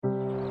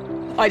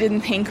I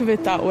didn't think of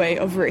it that way,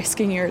 of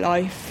risking your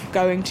life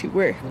going to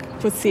work.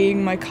 But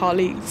seeing my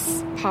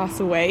colleagues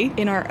pass away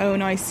in our own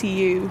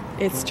ICU,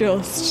 it's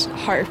just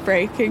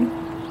heartbreaking.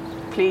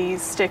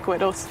 Please stick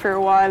with us for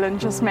a while and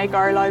just make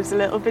our lives a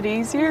little bit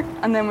easier,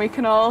 and then we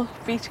can all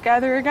be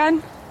together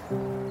again.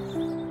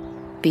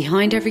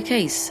 Behind every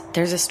case,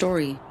 there's a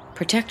story.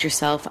 Protect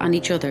yourself and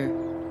each other.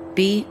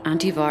 Be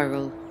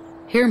antiviral.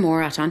 Hear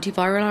more at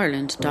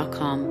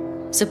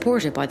antiviralireland.com.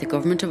 Supported by the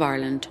Government of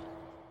Ireland.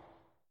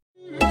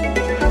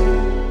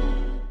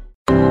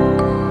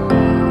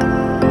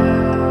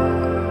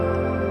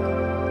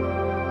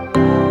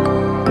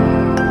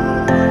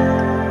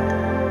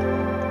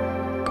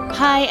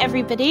 Hi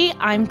everybody,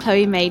 I'm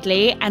Sophie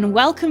Medlin and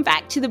welcome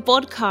back to the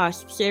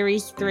podcast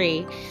Series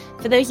 3.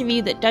 For those of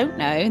you that don't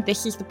know,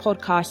 this is the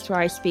podcast where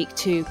I speak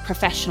to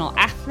professional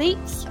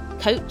athletes,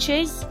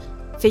 coaches,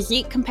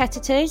 physique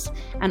competitors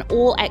and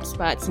all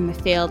experts in the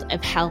field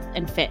of health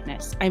and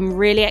fitness. I'm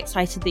really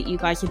excited that you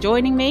guys are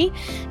joining me.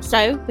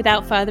 So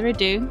without further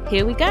ado,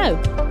 here we go.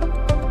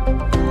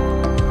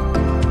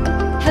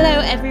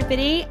 Hello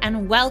everybody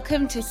and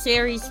welcome to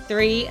Series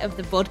 3 of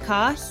the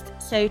podcast.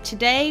 So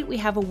today we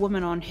have a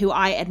woman on who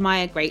I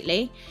admire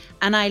greatly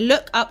and I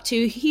look up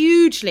to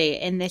hugely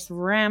in this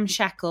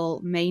ramshackle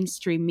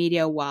mainstream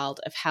media world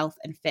of health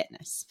and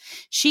fitness.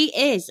 She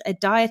is a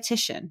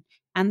dietitian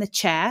and the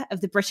chair of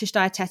the British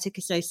Dietetic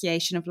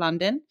Association of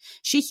London.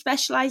 She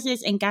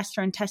specialises in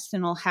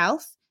gastrointestinal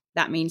health.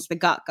 That means the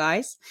gut,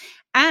 guys.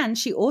 And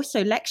she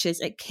also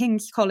lectures at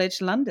King's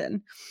College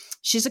London.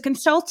 She's a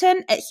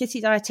consultant at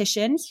City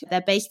Dietitians. They're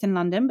based in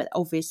London, but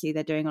obviously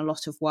they're doing a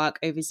lot of work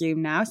over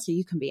Zoom now, so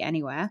you can be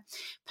anywhere.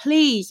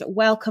 Please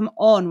welcome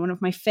on one of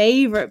my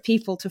favourite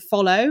people to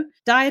follow,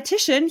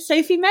 dietitian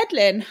Sophie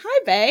Medlin.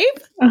 Hi,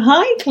 babe.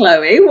 Hi,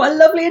 Chloe. What a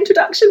lovely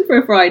introduction for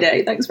a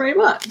Friday. Thanks very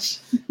much.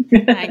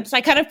 Thanks. I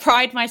kind of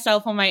pride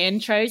myself on my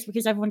intros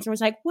because everyone's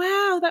always like,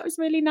 wow, that was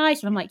really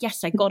nice. And I'm like,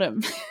 yes, I got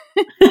him.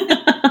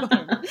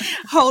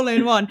 Hole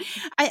in one.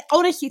 I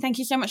honestly thank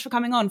you so much for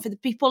coming on. For the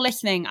people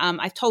listening,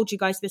 I've told you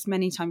guys this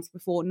many times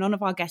before, none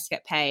of our guests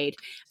get paid.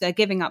 They're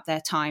giving up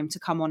their time to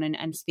come on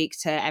and speak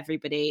to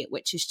everybody,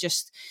 which is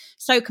just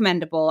so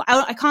commendable.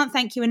 I can't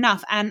thank you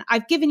enough. And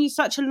I've given you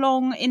such a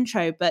long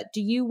intro, but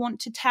do you want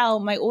to tell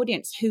my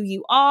audience who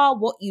you are,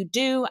 what you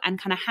do, and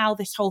kind of how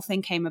this whole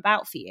thing came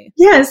about for you?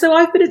 Yeah, so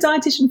I've been a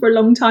dietitian for a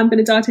long time, been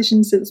a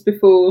dietitian since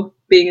before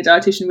being a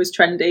dietitian was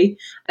trendy.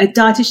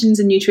 Dietitians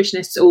and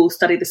nutritionists all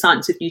study the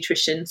science of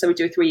nutrition. So we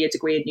do a 3-year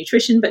degree in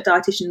nutrition, but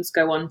dietitians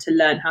go on to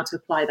learn how to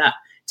apply that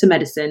to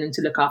medicine and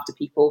to look after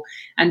people.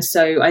 And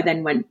so I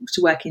then went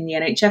to work in the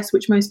NHS,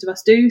 which most of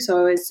us do. So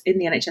I was in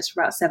the NHS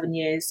for about 7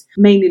 years,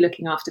 mainly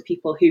looking after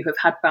people who have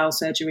had bowel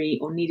surgery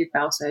or needed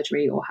bowel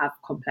surgery or have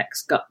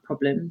complex gut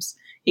problems,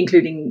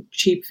 including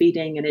tube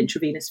feeding and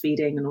intravenous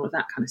feeding and all of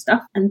that kind of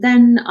stuff. And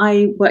then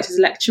I worked as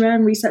a lecturer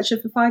and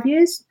researcher for 5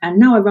 years. And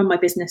now I run my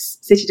business,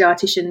 City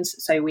Dietitians.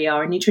 So we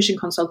are a nutrition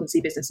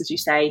consultancy business, as you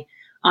say.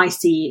 I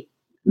see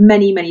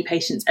many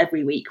patients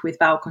every week with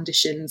bowel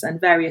conditions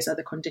and various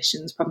other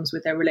conditions. Problems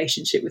with their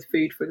relationship with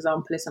food, for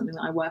example, is something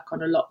that I work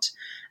on a lot.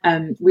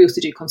 We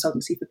also do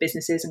consultancy for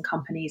businesses and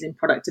companies in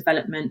product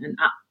development and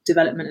app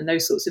development and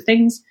those sorts of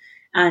things.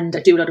 And I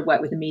do a lot of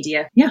work with the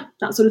media. Yeah,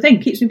 that sort of thing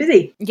keeps me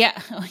busy. Yeah,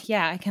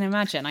 I can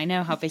imagine. I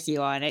know how busy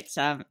you are, and it's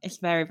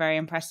very, very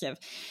impressive.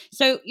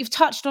 So you've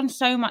touched on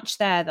so much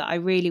there that I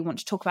really want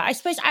to talk about. I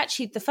suppose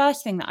actually the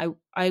first thing that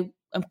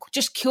I'm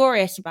just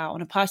curious about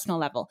on a personal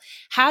level,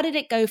 how did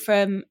it go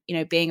from,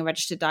 being a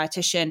registered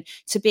dietitian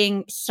to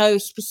being so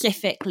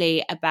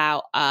specifically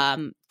about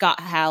gut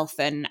health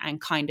and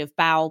kind of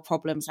bowel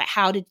problems? Like,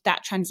 how did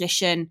that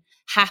transition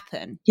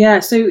happen? Yeah,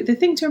 so the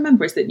thing to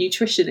remember is that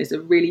nutrition is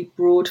a really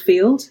broad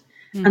field.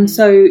 Mm-hmm. And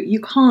so you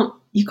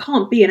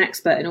can't be an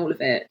expert in all of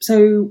it.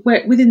 So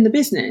within the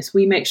business,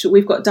 we make sure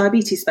we've got a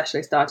diabetes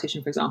specialist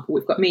dietitian, for example.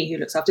 We've got me who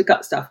looks after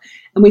gut stuff.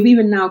 And we've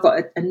even now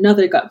got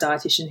another gut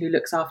dietitian who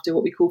looks after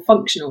what we call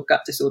functional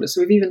gut disorders.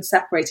 So we've even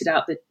separated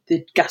out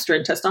the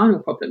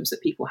gastrointestinal problems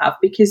that people have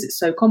because it's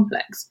so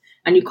complex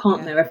and you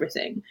can't know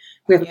everything.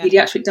 We have a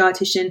pediatric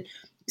dietitian.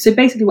 So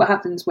basically what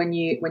happens when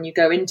you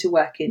go into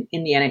work in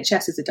the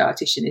NHS as a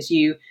dietitian is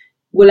you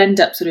will end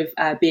up sort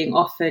of being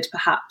offered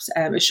perhaps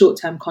a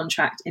short-term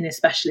contract in a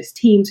specialist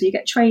team. So you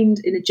get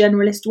trained in a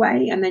generalist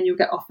way and then you'll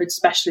get offered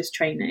specialist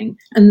training.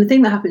 And the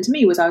thing that happened to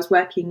me was I was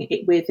working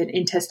with an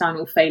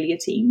intestinal failure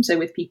team, so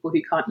with people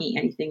who can't eat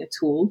anything at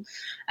all.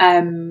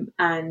 And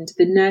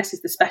the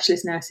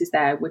specialist nurses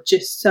there were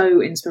just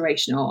so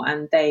inspirational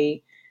and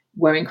they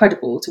were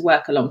incredible to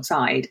work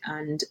alongside.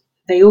 And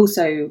they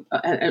also,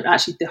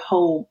 actually the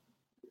whole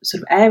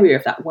sort of area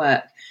of that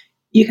work,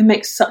 you can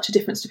make such a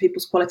difference to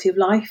people's quality of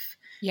life.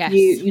 Yes.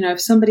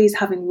 If somebody's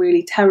having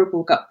really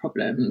terrible gut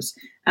problems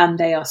and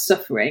they are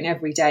suffering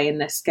every day and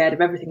they're scared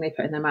of everything they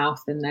put in their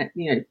mouth and they're,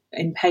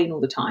 in pain all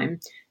the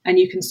time. And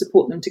you can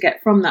support them to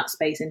get from that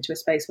space into a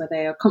space where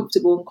they are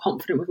comfortable and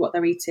confident with what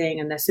they're eating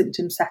and their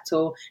symptoms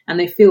settle and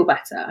they feel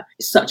better.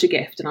 It's such a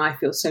gift. And I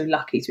feel so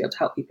lucky to be able to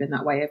help people in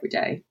that way every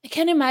day. I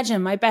can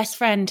imagine. My best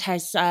friend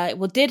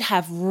did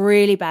have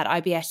really bad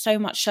IBS, so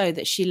much so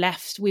that she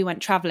left. We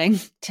went traveling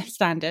to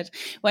Standard,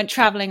 went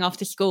traveling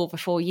after school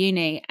before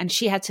uni, and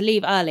she had to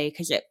leave early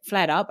because it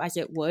flared up as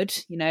it would,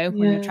 when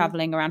you're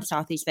traveling around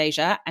Southeast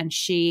Asia, and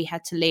she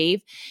had to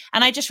leave.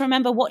 And I just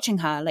remember watching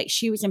her, like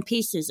she was in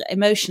pieces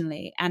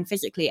emotionally and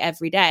physically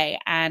every day.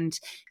 And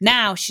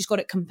now she's got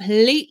it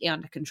completely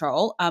under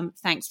control,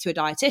 thanks to a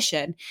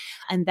dietitian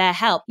and their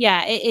help.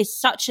 Yeah, it is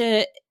such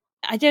a,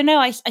 I don't know,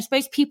 I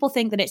suppose people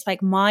think that it's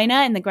like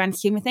minor in the grand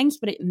scheme of things,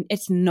 but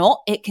it's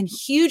not. It can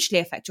hugely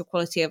affect your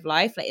quality of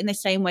life, like in the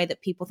same way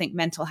that people think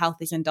mental health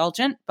is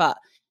indulgent, but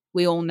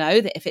we all know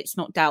that if it's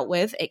not dealt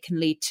with, it can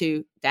lead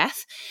to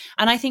death.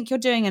 And I think you're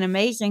doing an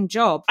amazing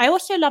job. I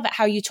also love it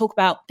how you talk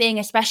about being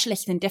a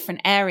specialist in different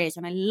areas.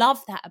 And I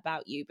love that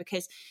about you,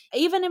 because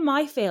even in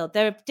my field,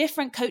 there are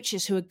different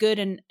coaches who are good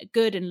and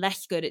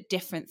less good at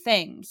different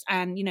things.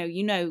 And,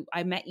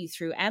 I met you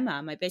through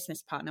Emma, my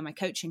business partner, my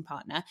coaching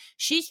partner.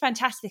 She's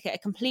fantastic at a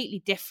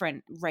completely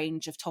different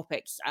range of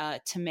topics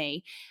to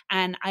me.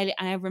 And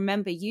I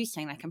remember you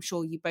saying, like, I'm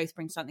sure you both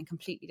bring something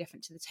completely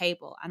different to the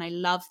table. And I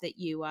love that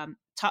you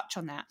touch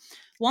on that.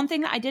 One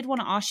thing that I did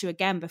want to ask you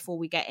again before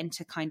we get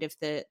into kind of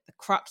the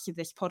crux of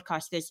this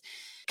podcast is,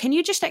 can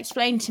you just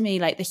explain to me,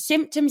 like, the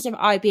symptoms of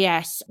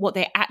IBS, what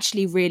they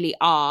actually really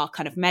are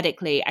kind of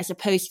medically, as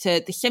opposed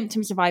to the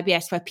symptoms of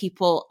IBS where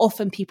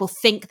people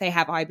think they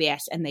have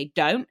IBS and they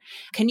don't?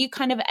 Can you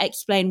kind of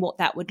explain what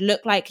that would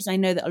look like? Because I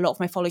know that a lot of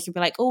my followers would be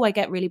like, oh, I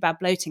get really bad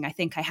bloating, I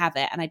think I have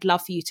it. And I'd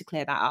love for you to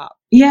clear that up.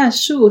 Yeah,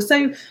 sure.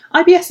 So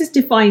IBS is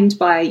defined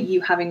by you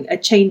having a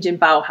change in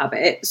bowel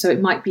habit. So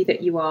it might be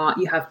that you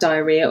have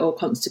diarrhea or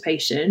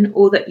constipation,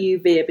 or that you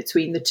veer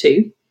between the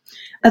two.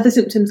 Other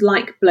symptoms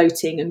like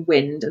bloating and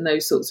wind and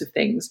those sorts of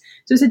things.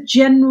 So it's a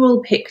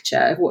general picture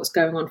of what's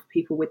going on for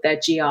people with their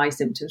GI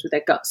symptoms, with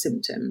their gut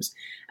symptoms.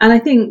 And I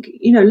think,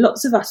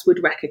 lots of us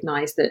would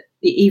recognise that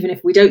even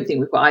if we don't think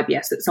we've got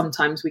IBS, that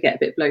sometimes we get a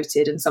bit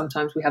bloated and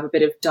sometimes we have a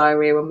bit of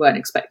diarrhea when we weren't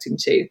expecting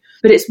to.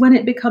 But it's when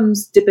it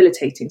becomes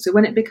debilitating. So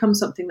when it becomes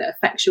something that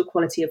affects your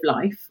quality of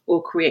life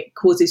or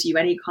causes you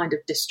any kind of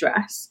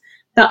distress,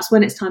 that's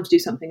when it's time to do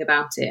something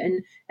about it.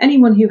 And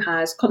anyone who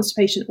has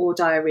constipation or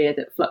diarrhea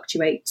that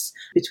fluctuates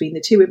between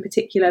the two in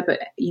particular, but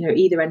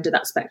either end of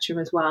that spectrum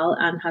as well,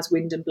 and has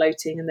wind and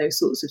bloating and those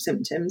sorts of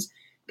symptoms,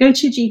 go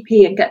to your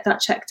GP and get that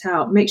checked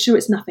out. Make sure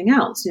it's nothing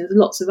else. There's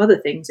lots of other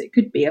things it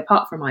could be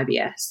apart from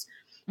IBS.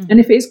 Mm-hmm.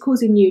 And if it is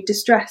causing you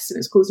distress and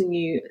it's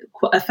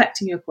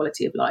affecting your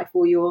quality of life,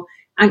 or you're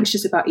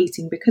anxious about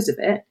eating because of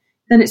it,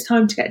 then it's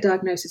time to get a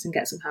diagnosis and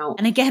get some help.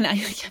 And again,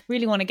 I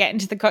really want to get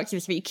into the crux of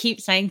this, but you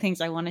keep saying things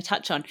I want to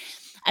touch on.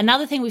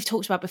 Another thing we've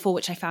talked about before,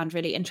 which I found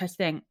really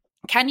interesting,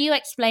 can you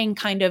explain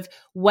kind of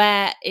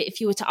where, if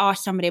you were to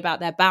ask somebody about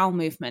their bowel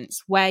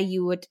movements, where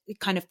you would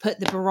kind of put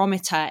the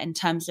barometer in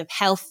terms of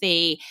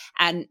healthy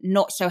and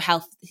not so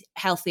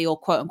healthy or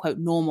quote unquote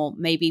normal?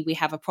 Maybe we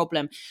have a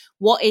problem.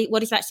 What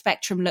does that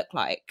spectrum look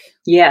like?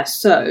 Yeah,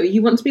 so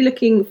you want to be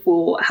looking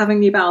for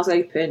having your bowels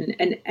open,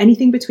 and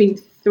anything between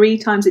 3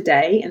 times a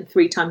day and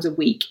 3 times a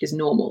week is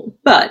normal.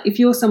 But if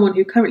you're someone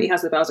who currently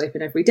has the bowels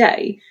open every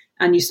day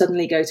and you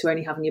suddenly go to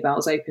only having your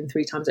bowels open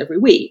 3 times every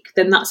week,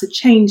 then that's a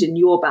change in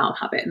your bowel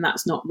habit and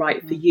that's not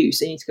right for you.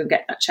 So you need to go and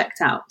get that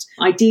checked out.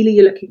 Ideally,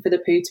 you're looking for the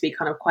poo to be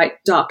kind of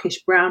quite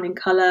darkish brown in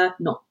colour,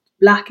 not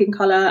black in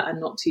colour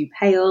and not too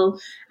pale.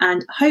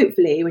 And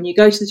hopefully when you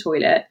go to the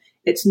toilet,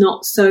 it's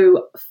not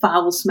so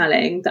foul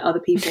smelling that other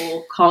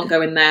people can't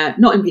go in there,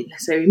 not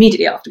necessarily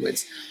immediately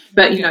afterwards,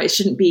 but it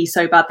shouldn't be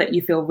so bad that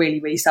you feel really,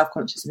 really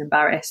self-conscious and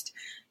embarrassed.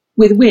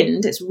 With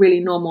wind, it's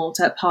really normal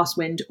to pass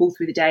wind all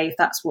through the day if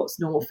that's what's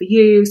normal for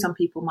you. Some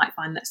people might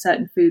find that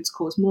certain foods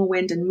cause more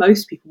wind, and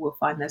most people will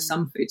find there's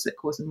some foods that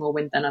cause more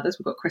wind than others.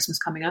 We've got Christmas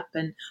coming up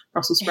and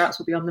Brussels sprouts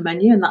will be on the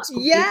menu, and that's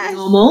completely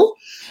normal.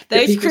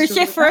 Those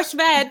cruciferous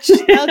veg,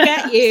 they'll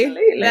get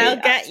you. They'll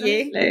get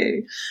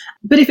you.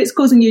 But if it's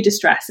causing you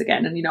distress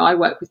again, and I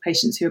work with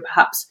patients who are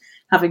perhaps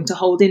having to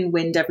hold in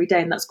wind every day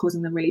and that's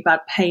causing them really bad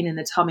pain in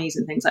their tummies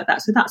and things like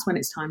that. So that's when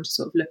it's time to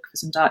sort of look for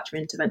some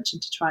dietary intervention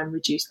to try and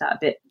reduce that a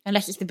bit.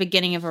 Unless it's the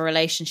beginning of a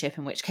relationship,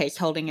 in which case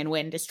holding in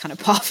wind is kind of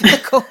part of the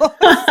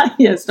course.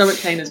 Yeah, stomach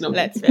pain is normal.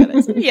 Let's be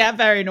honest. Yeah,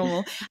 very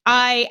normal.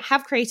 I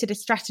have created a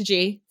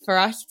strategy for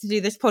us to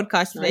do this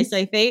podcast today,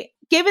 Sophie.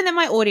 Given that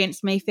my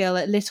audience may feel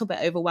a little bit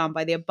overwhelmed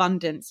by the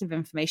abundance of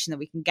information that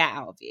we can get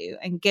out of you,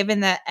 and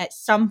given that at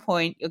some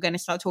point you're going to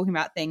start talking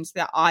about things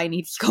that I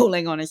need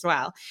schooling on as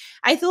well,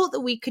 I thought that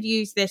we could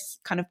use this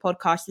kind of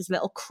podcast as a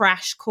little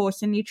crash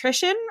course in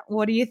nutrition.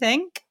 What do you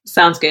think?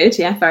 Sounds good.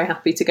 Yeah, very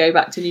happy to go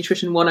back to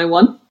Nutrition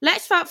 101.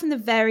 Let's start from the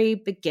very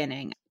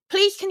beginning.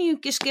 please can you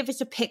just give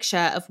us a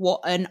picture of what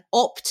an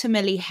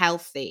optimally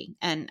healthy,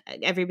 and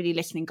everybody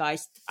listening,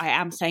 guys, I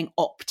am saying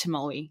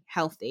optimally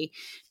healthy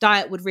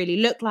diet would really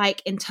look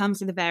like in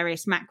terms of the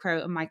various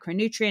macro and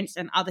micronutrients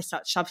and other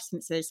such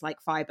substances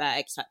like fiber,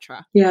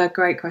 etc. Yeah,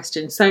 great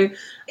question. So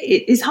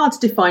it's hard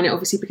to define it,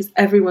 obviously, because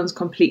everyone's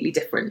completely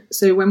different.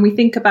 So when we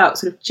think about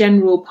sort of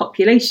general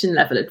population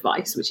level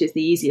advice, which is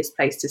the easiest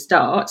place to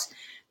start,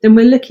 then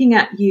we're looking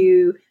at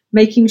you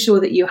making sure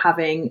that you're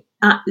having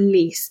at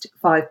least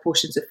 5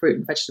 portions of fruit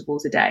and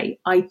vegetables a day,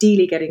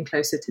 ideally getting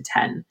closer to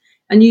 10.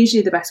 And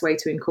usually the best way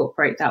to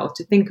incorporate that or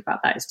to think about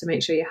that is to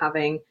make sure you're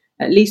having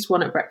at least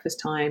 1 at breakfast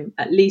time,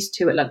 at least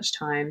 2 at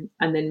lunchtime,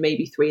 and then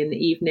maybe 3 in the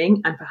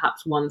evening, and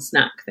perhaps 1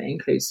 snack that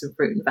includes some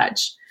fruit and veg.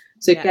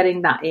 So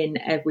getting that in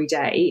every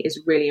day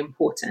is really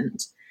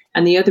important.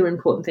 And the other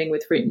important thing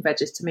with fruit and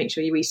veg is to make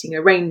sure you're eating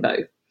a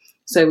rainbow.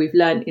 So we've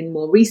learned in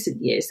more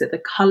recent years that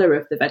the colour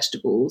of the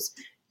vegetables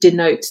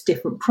denotes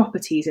different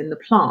properties in the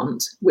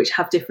plant, which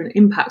have different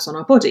impacts on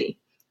our body.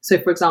 So,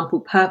 for example,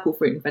 purple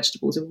fruit and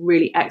vegetables are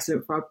really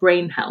excellent for our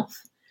brain health.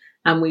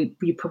 And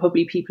people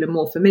are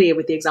more familiar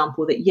with the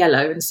example that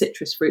yellow and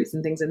citrus fruits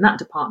and things in that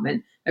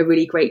department are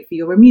really great for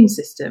your immune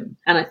system.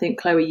 And I think,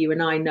 Chloe, you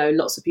and I know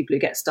lots of people who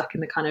get stuck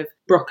in the kind of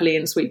broccoli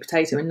and sweet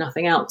potato and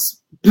nothing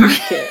else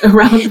bracket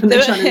around when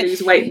they're trying to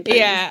lose weight and things.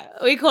 Yeah,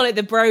 we call it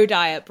the bro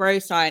diet, bro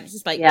science.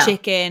 It's like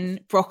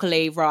chicken,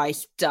 broccoli,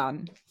 rice,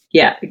 done.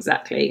 Yeah,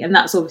 exactly. And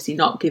that's obviously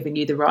not giving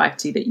you the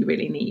variety that you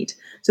really need.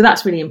 So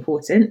that's really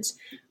important.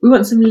 We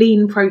want some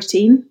lean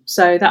protein.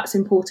 So that's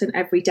important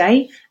every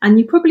day. And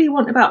you probably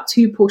want about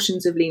 2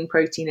 portions of lean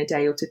protein a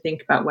day, or to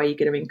think about where you're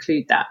going to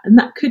include that. And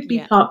that could be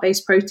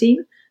plant-based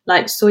protein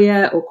like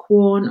soya or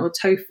corn or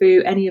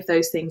tofu. Any of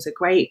those things are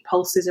great.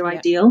 Pulses are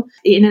ideal.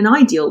 In an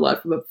ideal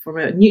world, from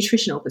a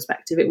nutritional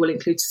perspective, it will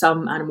include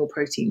some animal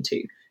protein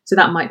too. So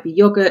that might be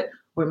yogurt,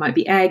 or it might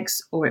be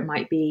eggs, or it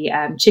might be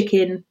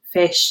chicken,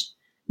 fish,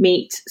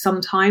 meat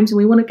sometimes, and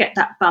we want to get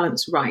that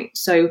balance right.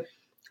 So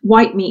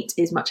white meat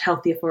is much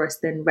healthier for us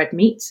than red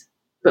meat,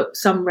 but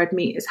some red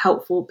meat is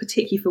helpful,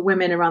 particularly for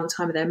women around the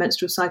time of their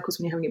menstrual cycles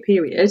when you're having a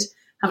period.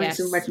 Having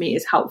some red meat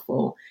is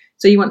helpful.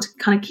 So you want to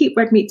kind of keep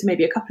red meat to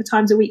maybe a couple of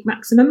times a week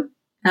maximum,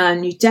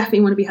 and you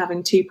definitely want to be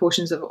having 2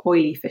 portions of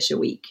oily fish a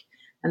week,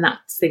 and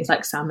that's things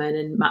like salmon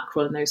and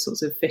mackerel and those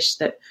sorts of fish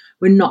that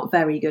we're not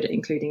very good at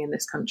including in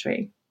this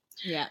country.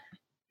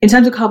 In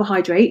terms of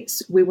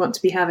carbohydrates, we want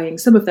to be having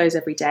some of those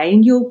every day,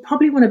 and you'll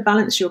probably want to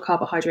balance your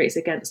carbohydrates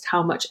against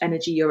how much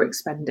energy you're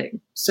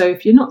expending. So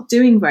if you're not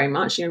doing very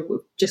much, we've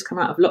just come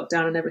out of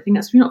lockdown and everything,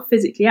 that's if you're not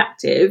physically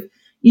active,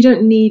 you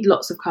don't need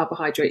lots of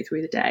carbohydrate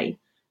through the day.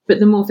 But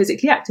the more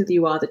physically active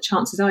you are, the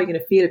chances are you're going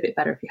to feel a bit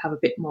better if you have a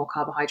bit more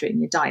carbohydrate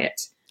in your diet.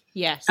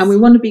 Yes. And we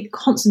want to be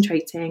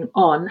concentrating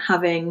on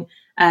having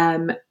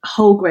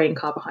whole grain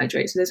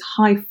carbohydrates. So there's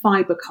high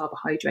fiber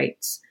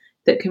carbohydrates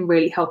that can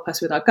really help us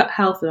with our gut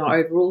health and our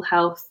overall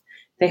health.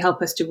 They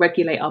help us to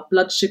regulate our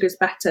blood sugars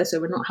better,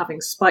 so we're not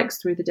having spikes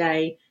through the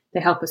day.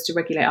 They help us to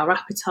regulate our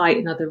appetite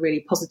and other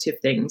really positive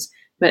things.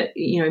 But,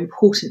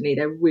 importantly,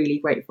 they're really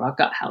great for our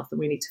gut health, and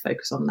we need to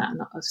focus on that. And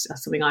that's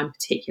something I'm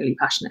particularly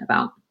passionate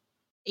about.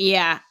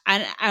 Yeah,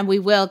 and we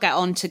will get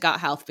on to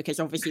gut health, because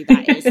obviously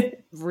that is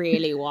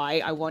really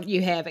why I want you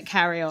here, but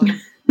carry on.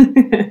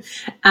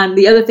 And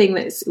the other thing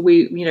that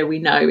we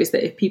know is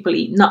that if people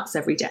eat nuts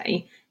every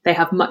day, they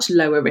have much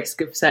lower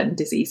risk of certain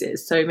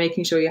diseases. So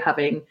making sure you're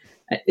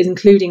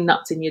including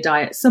nuts in your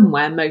diet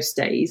somewhere most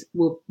days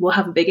will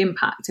have a big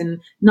impact. And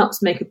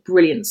nuts make a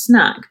brilliant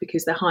snack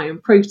because they're high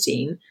in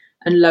protein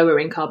and lower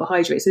in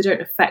carbohydrates. They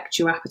don't affect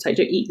your appetite.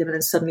 You don't eat them and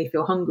then suddenly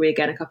feel hungry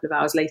again a couple of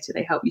hours later.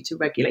 They help you to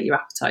regulate your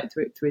appetite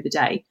through the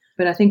day.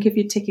 But I think if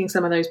you're ticking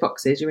some of those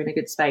boxes, you're in a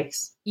good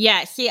space.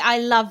 Yeah, see, I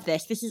love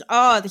this. This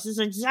is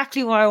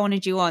exactly why I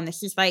wanted you on.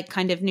 This is like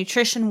kind of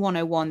nutrition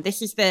 101.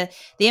 This is the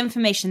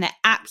information that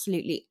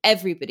absolutely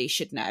everybody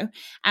should know.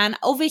 And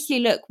obviously,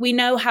 look, we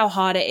know how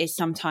hard it is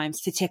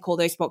sometimes to tick all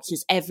those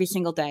boxes every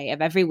single day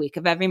of every week,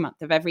 of every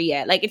month, of every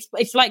year. Like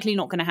it's likely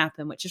not going to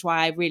happen, which is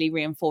why I really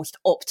reinforced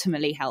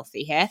optimally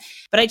healthy here.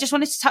 But I just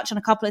wanted to touch on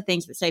a couple of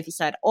things that Sophie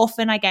said.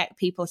 Often I get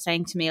people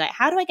saying to me, like,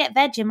 how do I get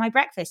veg in my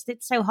breakfast?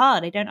 It's so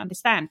hard. I don't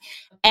understand.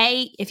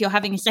 If you're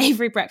having a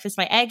savory breakfast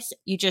like eggs,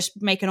 you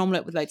just make an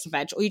omelette with loads of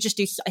veg, or you just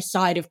do a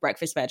side of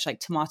breakfast veg like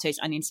tomatoes,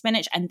 onion,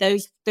 spinach, and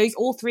those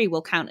all 3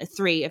 will count as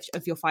 3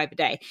 of your 5 a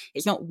day.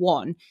 It's not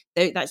 1.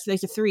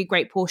 Those are 3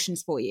 great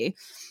portions for you.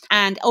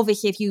 And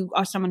obviously, if you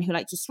are someone who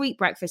likes a sweet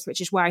breakfast,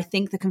 which is where I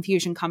think the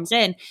confusion comes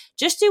in,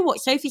 just do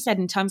what Sophie said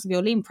in terms of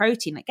your lean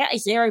protein. Like, get a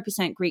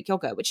 0% Greek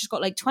yogurt, which has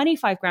got like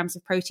 25 grams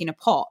of protein a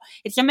pot.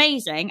 It's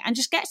amazing. And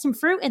just get some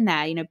fruit in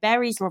there.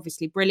 Berries are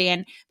obviously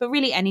brilliant, but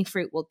really any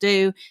fruit will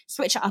do.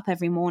 Switch it up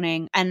every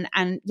morning. And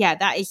yeah,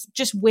 that is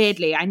just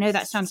weirdly, I know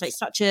that sounds like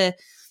such a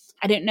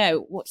I don't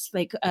know what's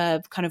like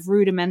a kind of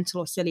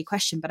rudimental or silly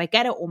question, but I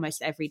get it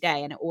almost every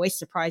day and it always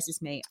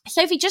surprises me.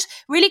 Sophie, just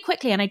really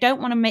quickly, and I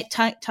don't want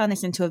to turn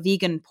this into a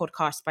vegan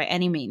podcast by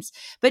any means,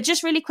 but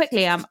just really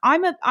quickly,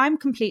 I'm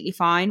completely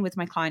fine with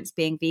my clients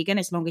being vegan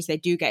as long as they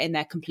do get in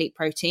their complete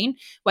protein,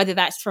 whether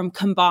that's from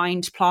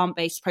combined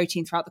plant-based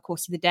protein throughout the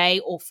course of the day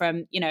or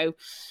from,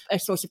 a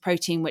source of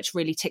protein which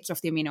really ticks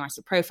off the amino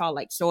acid profile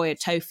like soy or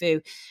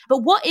tofu. But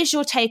what is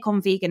your take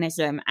on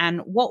veganism,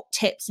 and what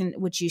tips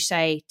would you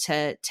say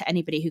to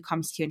anybody who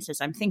comes to you and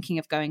says, I'm thinking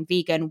of going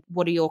vegan?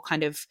 What are your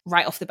kind of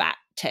right off the bat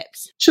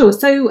tips? Sure.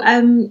 So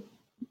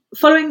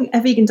following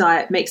a vegan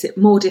diet makes it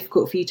more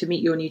difficult for you to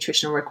meet your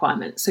nutritional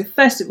requirements. So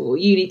first of all,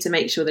 you need to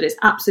make sure that it's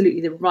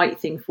absolutely the right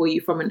thing for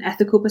you from an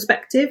ethical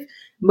perspective,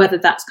 whether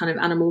that's kind of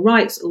animal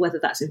rights or whether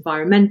that's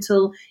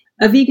environmental.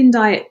 A vegan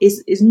diet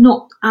is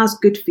not as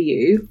good for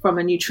you from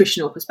a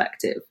nutritional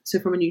perspective. So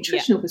from a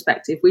nutritional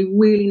perspective, we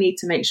really need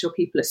to make sure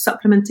people are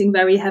supplementing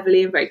very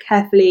heavily and very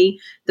carefully,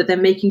 that they're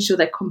making sure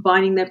they're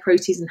combining their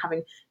proteins and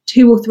having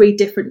 2 or 3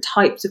 different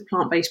types of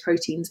plant-based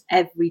proteins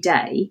every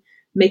day,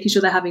 making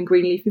sure they're having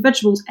green leafy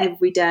vegetables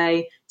every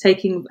day,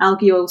 taking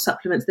algae oil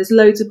supplements. There's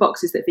loads of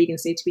boxes that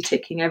vegans need to be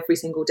ticking every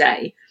single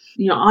day.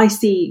 I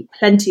see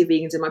plenty of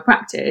vegans in my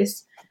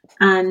practice,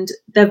 and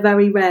they're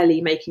very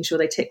rarely making sure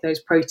they tick those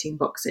protein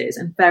boxes,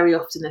 and very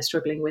often they're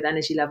struggling with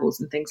energy levels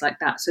and things like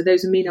that. So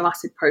those amino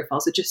acid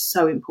profiles are just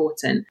so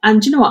important.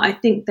 And you know what? I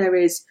think there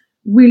is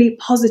really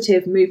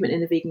positive movement in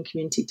the vegan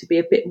community to be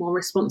a bit more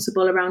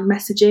responsible around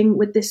messaging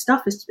with this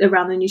stuff,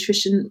 around the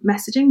nutrition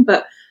messaging.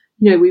 But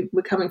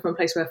we're coming from a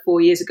place where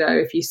 4 years ago,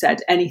 if you said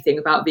anything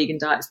about vegan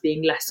diets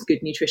being less good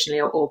nutritionally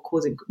or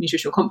causing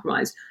nutritional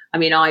compromise, I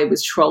mean, I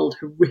was trolled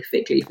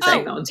horrifically for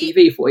saying that on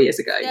TV 4 years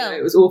ago.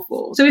 It was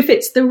awful. So if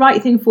it's the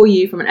right thing for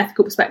you from an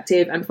ethical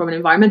perspective and from an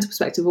environmental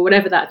perspective, or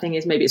whatever that thing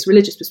is, maybe it's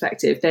religious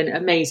perspective, then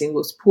amazing,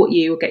 we'll support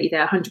you, we'll get you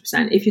there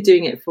 100%. If you're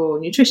doing it for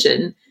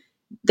nutrition,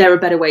 there are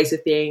better ways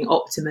of being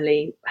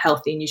optimally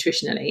healthy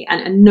nutritionally.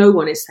 And no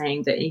one is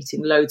saying that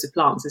eating loads of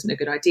plants isn't a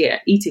good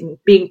idea.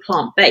 Being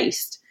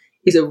plant-based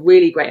is a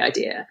really great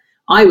idea.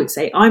 I would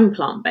say I'm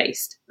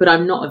plant-based, but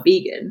I'm not a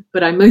vegan,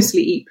 but I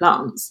mostly eat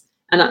plants.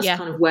 And that's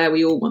kind of where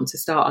we all want to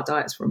start our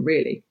diets from,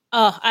 really.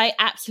 Oh, I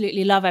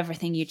absolutely love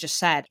everything you just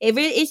said.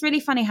 It's really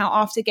funny how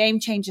after Game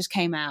Changers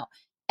came out,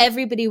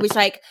 everybody was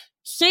like,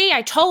 see,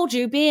 I told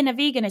you being a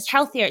vegan is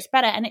healthier, it's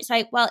better. And it's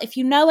like, well, if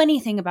you know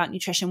anything about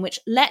nutrition, which,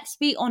 let's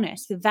be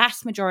honest, the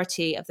vast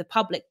majority of the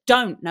public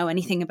don't know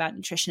anything about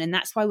nutrition. And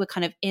that's why we're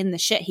kind of in the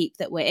shit heap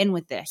that we're in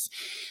with this.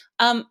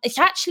 It's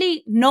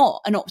actually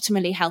not an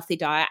optimally healthy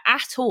diet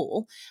at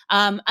all,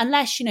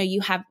 unless, you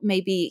have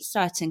maybe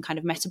certain kind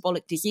of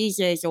metabolic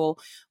diseases or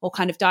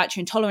kind of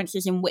dietary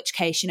intolerances, in which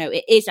case,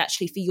 it is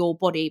actually for your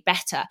body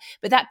better.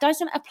 But that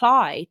doesn't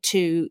apply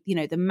to,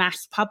 the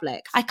mass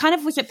public. I kind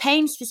of was at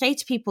pains to say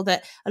to people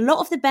that a lot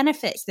of the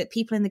benefits that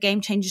people in the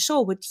Game Changers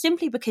saw were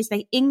simply because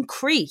they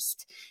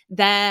increased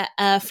their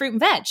fruit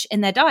and veg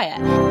in their diet.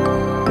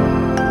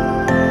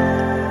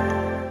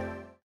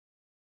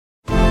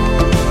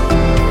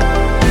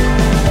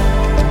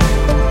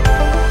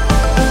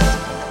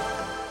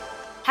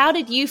 How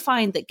did you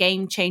find that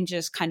Game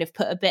Changers kind of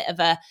put a bit of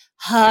a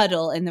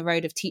hurdle in the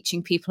road of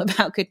teaching people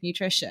about good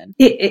nutrition?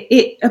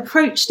 It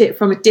approached it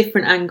from a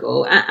different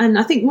angle. And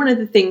I think one of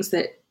the things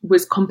that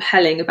was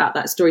compelling about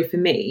that story for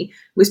me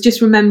was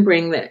just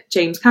remembering that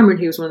James Cameron,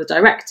 who was one of the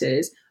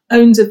directors,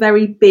 owns a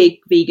very big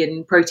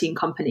vegan protein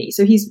company.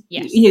 So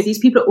these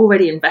people are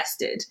already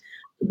invested.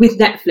 With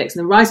Netflix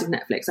and the rise of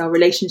Netflix, our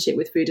relationship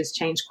with food has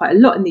changed quite a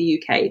lot in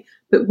the UK,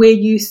 but we're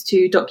used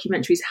to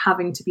documentaries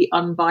having to be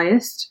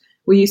unbiased.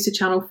 We're used to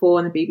Channel 4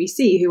 and the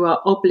BBC, who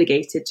are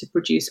obligated to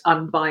produce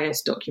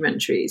unbiased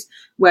documentaries.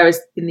 Whereas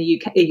in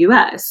the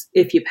US,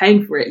 if you're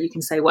paying for it, you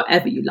can say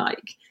whatever you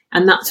like.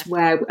 And that's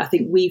where I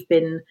think we've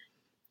been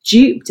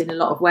duped in a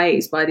lot of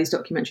ways by these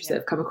documentaries that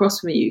have come across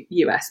from the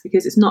US,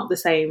 because it's not the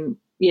same,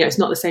 it's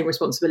not the same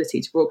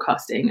responsibility to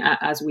broadcasting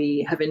as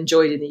we have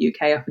enjoyed in the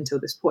UK up until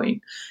this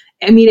point.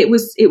 I mean, it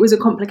was a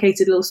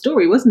complicated little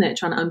story, wasn't it?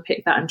 Trying to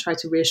unpick that and try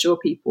to reassure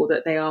people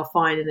that they are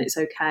fine and it's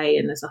okay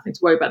and there's nothing to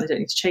worry about. They don't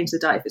need to change the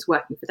diet. If it's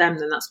working for them,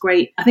 then that's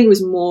great. I think it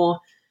was more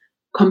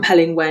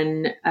compelling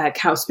when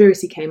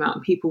Cowspiracy came out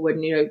and people were,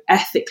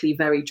 ethically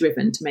very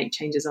driven to make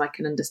changes. I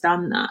can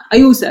understand that.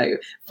 I also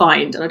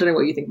find, and I don't know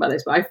what you think about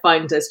this, but I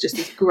find there's just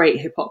this great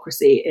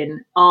hypocrisy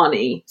in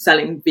Arnie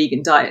selling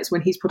vegan diets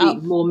when he's probably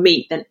eaten more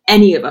meat than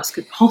any of us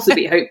could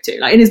possibly hope to.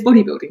 Like in his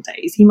bodybuilding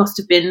days, he must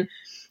have been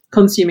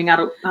consuming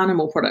adult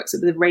animal products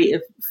at the rate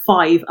of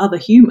 5 other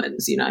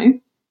humans,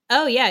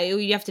 Oh, yeah. All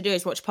you have to do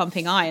is watch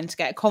Pumping Iron to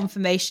get a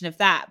confirmation of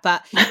that.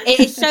 But it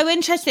is so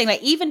interesting,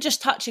 like even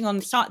just touching on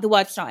the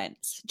word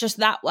science, just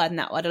that word and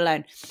that word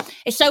alone.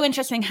 It's so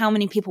interesting how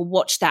many people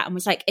watched that and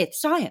was like,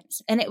 it's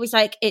science. And it was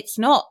like, it's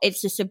not,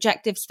 it's a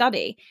subjective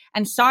study.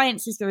 And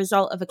science is the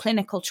result of a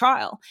clinical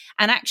trial.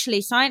 And actually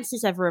science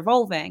is ever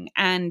evolving.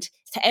 And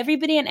to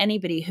everybody and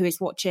anybody who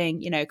is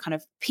watching, kind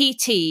of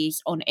PTs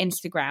on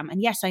Instagram,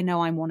 and yes, I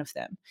know I'm one of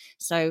them.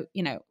 So,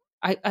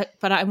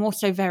 but I'm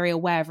also very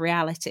aware of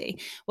reality.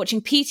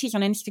 Watching PTs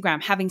on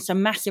Instagram having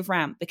some massive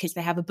rant because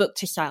they have a book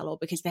to sell or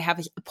because they have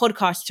a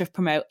podcast to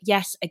promote.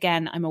 Yes,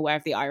 again, I'm aware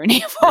of the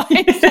irony of what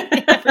I'm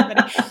saying,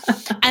 everybody.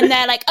 And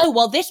they're like, oh,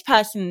 well, this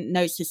person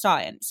knows his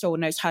science or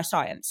knows her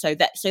science. So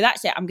that's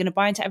it. I'm going to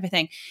buy into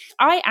everything.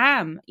 I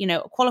am,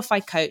 a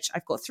qualified coach.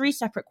 I've got 3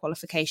 separate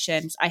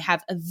qualifications. I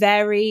have a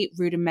very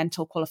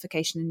rudimental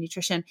qualification in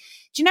nutrition.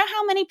 Do you know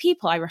how many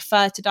people I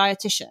refer to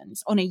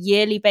dietitians on a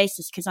yearly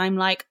basis? Because I'm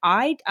like,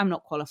 I am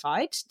not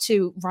qualified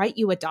to write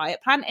you a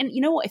diet plan. And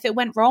you know what? If it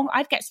went wrong,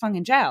 I'd get slung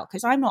in jail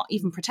because I'm not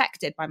even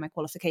protected by my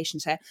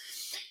qualifications here.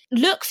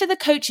 Look for the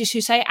coaches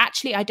who say,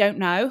 actually, I don't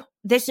know.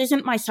 This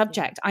isn't my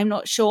subject. I'm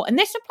not sure. And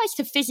this applies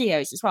to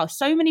physios as well.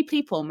 So many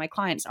people, my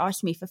clients,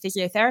 ask me for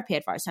physiotherapy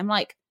advice. I'm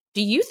like,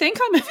 do you think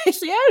I'm a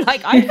physio?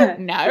 Like, I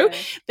don't know. Yeah.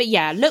 But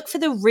yeah, look for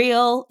the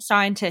real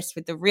scientists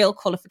with the real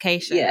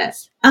qualifications.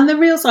 Yes. And the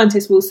real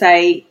scientists will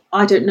say,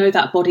 I don't know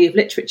that body of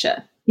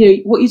literature.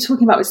 What you're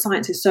talking about with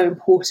science is so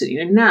important.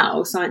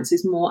 Now science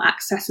is more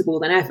accessible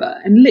than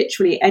ever. And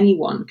literally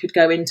anyone could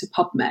go into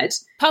PubMed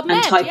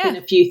and type in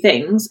a few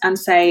things and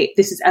say,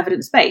 this is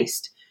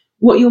evidence-based.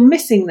 What you're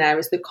missing there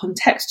is the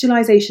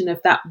contextualization of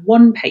that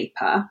one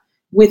paper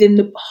within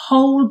the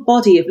whole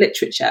body of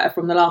literature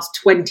from the last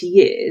 20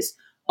 years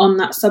on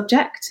that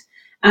subject.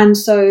 And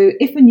so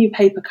if a new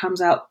paper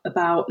comes out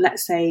about,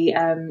 let's say,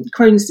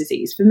 Crohn's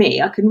disease, for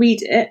me, I can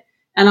read it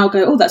and I'll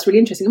go, oh, that's really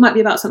interesting. It might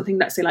be about something,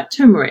 let's say, like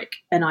turmeric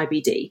and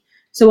IBD.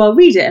 So I'll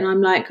read it and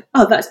I'm like,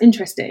 oh, that's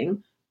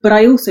interesting. But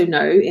I also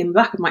know in the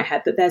back of my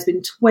head that there's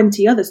been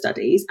 20 other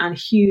studies and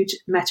huge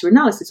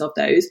meta-analysis of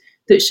those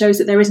that shows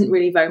that there isn't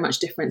really very much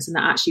difference and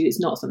that actually it's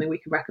not something we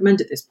can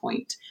recommend at this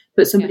point.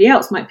 But somebody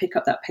else might pick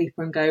up that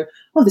paper and go,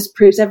 oh, this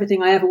proves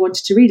everything I ever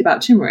wanted to read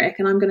about turmeric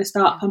and I'm going to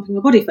start pumping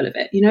my body full of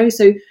it,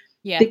 So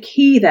the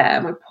key there,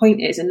 my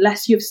point is,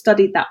 unless you've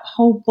studied that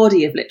whole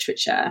body of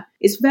literature,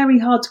 it's very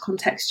hard to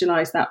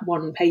contextualize that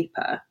one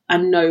paper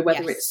and know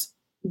whether it's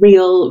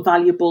real,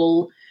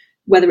 valuable,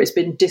 whether it's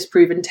been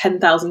disproven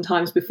 10,000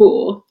 times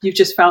before. You've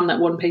just found that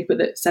one paper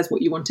that says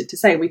what you want it to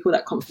say. We call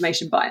that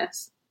confirmation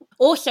bias.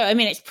 Also, I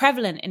mean, it's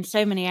prevalent in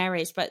so many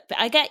areas, but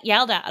I get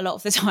yelled at a lot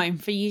of the time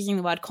for using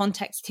the word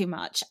context too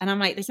much. And I'm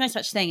like, there's no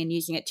such thing in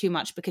using it too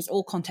much because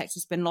all context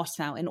has been lost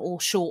now in all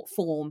short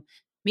form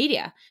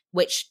media,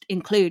 which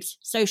includes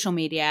social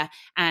media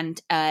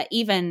and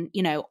even,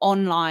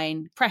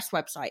 online press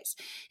websites.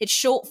 It's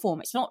short form.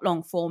 It's not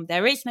long form.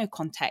 There is no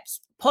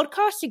context.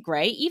 Podcasts are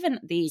great. Even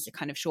these are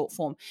kind of short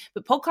form,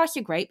 but podcasts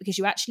are great because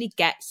you actually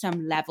get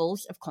some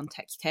levels of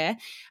context here.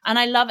 And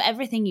I love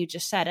everything you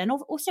just said. And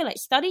also like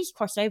studies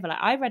cross over. Like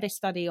I read a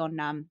study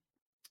on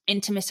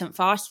intermittent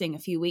fasting a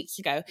few weeks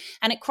ago,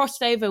 and it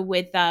crossed over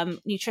with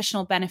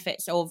nutritional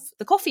benefits of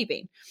the coffee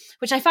bean,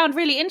 which I found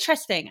really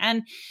interesting.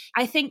 And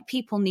I think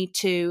people need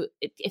to,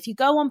 if you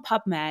go on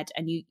PubMed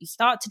and you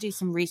start to do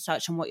some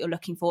research on what you're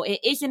looking for, it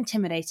is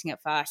intimidating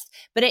at first,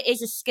 but it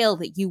is a skill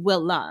that you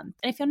will learn.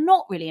 And if you're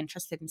not really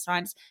interested in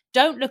science,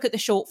 don't look at the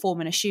short form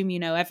and assume you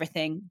know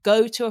everything.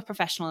 Go to a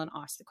professional and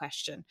ask the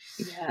question.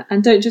 Yeah,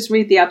 and don't just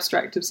read the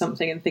abstract of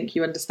something and think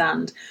you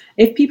understand.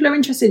 If people are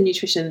interested in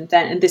nutrition,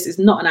 then, and this is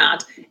not an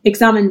ad,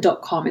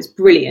 examine.com is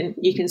brilliant.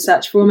 You can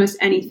search for almost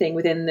anything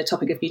within the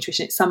topic of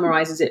nutrition. It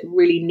summarizes it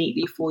really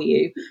neatly for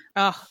you.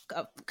 Oh,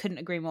 God, couldn't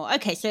agree more.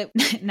 Okay, so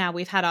now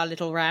we've had our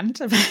little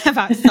rant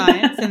about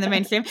science in the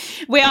mainstream.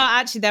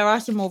 There are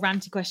some more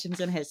ranty questions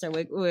in here, so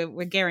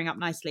we're gearing up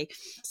nicely.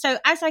 So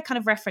as I kind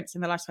of referenced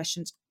in the last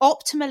questions,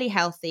 optimally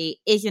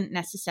healthy isn't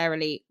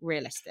necessarily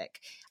realistic.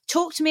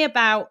 Talk to me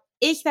about,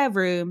 is there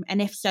room? And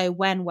if so,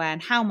 when,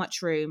 how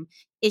much room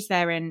is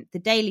there in the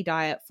daily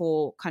diet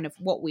for kind of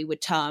what we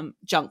would term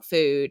junk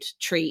food,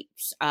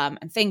 treats, and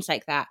things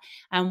like that?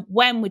 And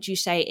when would you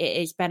say it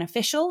is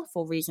beneficial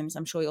for reasons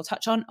I'm sure you'll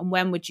touch on? And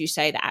when would you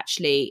say that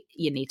actually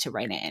you need to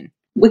rein it in?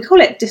 We call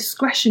it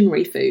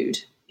discretionary food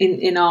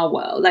in our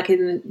world, like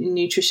in the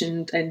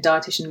nutrition and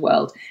dietitian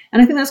world.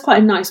 And I think that's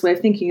quite a nice way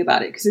of thinking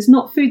about it because it's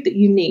not food that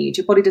you need.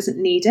 Your body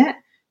doesn't need it,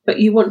 but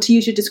you want to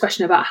use your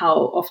discretion about how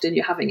often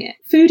you're having it.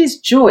 Food is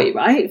joy,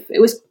 right?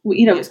 It's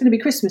going to be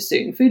Christmas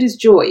soon. Food is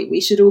joy.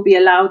 We should all be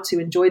allowed to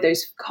enjoy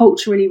those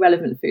culturally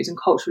relevant foods and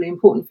culturally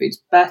important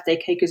foods. Birthday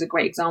cake is a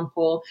great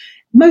example.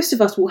 Most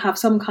of us will have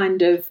some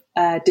kind of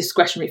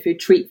discretionary food,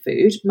 treat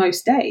food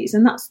most days.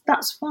 And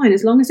that's fine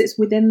as long as it's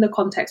within the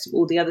context of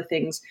all the other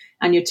things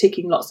and you're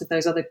ticking lots of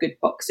those other good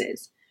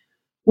boxes.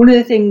 One of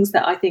the things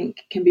that I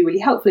think can be really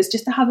helpful is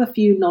just to have a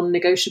few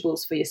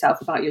non-negotiables for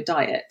yourself about your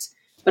diet.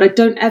 But I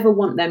don't ever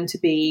want them to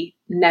be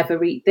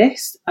never eat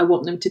this. I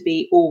want them to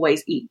be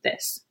always eat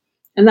this.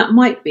 And that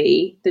might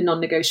be the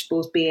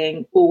non-negotiables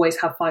being always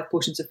have 5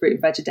 portions of fruit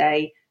and veg a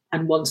day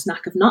and 1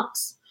 snack of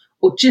nuts,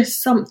 or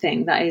just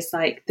something that is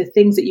like the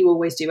things that you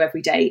always do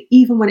every day.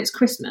 Even when it's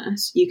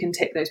Christmas, you can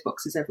tick those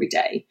boxes every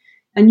day.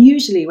 And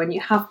usually when you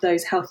have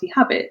those healthy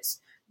habits,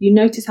 you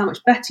notice how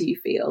much better you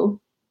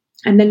feel.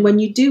 And then when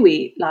you do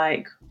eat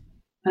like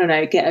I don't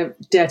know, get a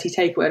dirty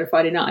takeaway on a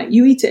Friday night,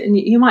 you eat it and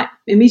you might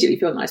immediately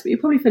feel nice, but you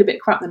probably feel a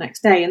bit crap the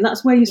next day. And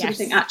that's where you sort of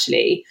think,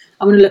 actually,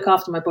 I want to look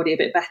after my body a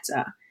bit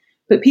better.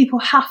 But people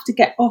have to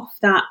get off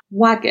that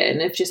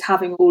wagon of just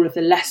having all of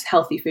the less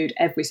healthy food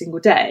every single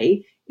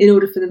day in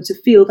order for them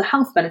to feel the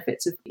health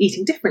benefits of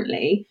eating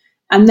differently.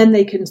 And then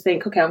they can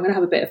think, okay, I'm going to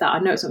have a bit of that. I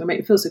know it's not going to make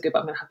me feel so good, but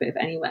I'm going to have a bit of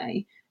it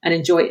anyway and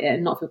enjoy it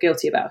and not feel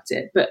guilty about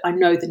it. But I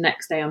know the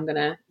next day I'm going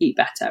to eat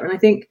better. And I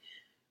think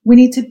we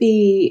need to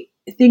be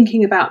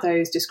thinking about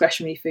those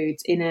discretionary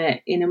foods in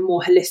a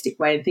more holistic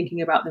way and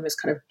thinking about them as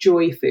kind of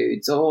joy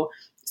foods or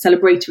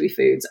celebratory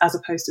foods, as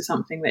opposed to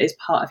something that is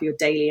part of your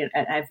daily and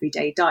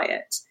everyday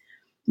diet.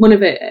 An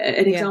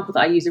example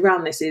that I use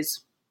around this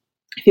is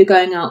if you're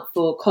going out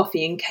for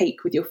coffee and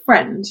cake with your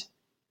friend,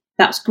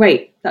 that's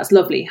great. That's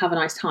lovely. Have a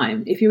nice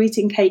time. If you're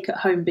eating cake at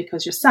home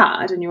because you're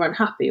sad and you're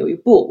unhappy or you're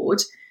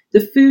bored,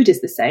 the food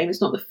is the same.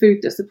 It's not the food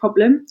that's the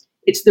problem.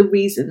 It's the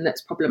reason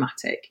that's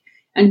problematic.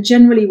 And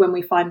generally, when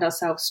we find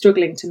ourselves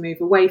struggling to move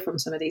away from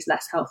some of these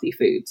less healthy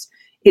foods,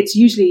 it's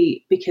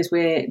usually because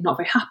we're not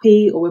very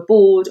happy or we're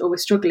bored or we're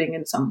struggling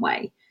in some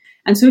way.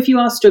 And so if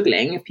people are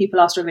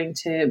struggling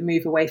to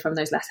move away from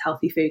those less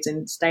healthy foods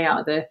and stay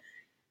out of the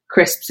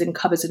crisps and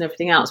cupboards and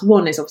everything else,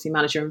 one is obviously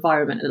manage your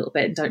environment a little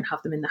bit and don't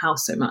have them in the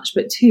house so much.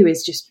 But two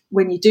is just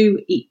when you do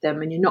eat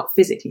them and you're not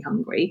physically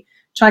hungry,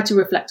 try to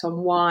reflect on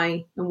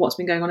why and what's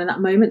been going on in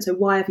that moment. So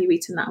why have you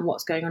eaten that and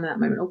what's going on in that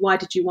moment? Or why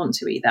did you want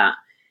to eat that?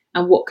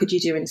 And what could you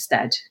do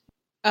instead?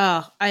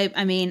 Oh,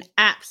 I mean,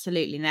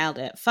 absolutely nailed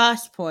it.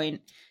 First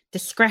point,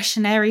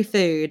 discretionary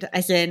food,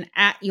 as in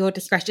at your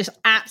discretion. Just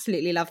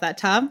absolutely love that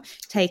term.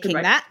 Taking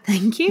that.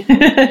 Thank you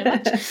very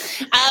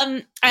much.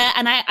 And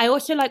I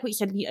also like what you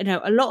said. You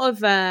know, a lot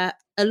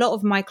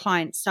of my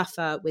clients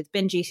suffer with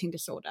binge eating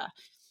disorder.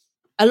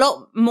 A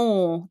lot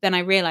more than I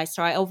realized.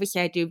 So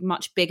I do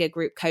much bigger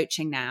group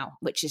coaching now,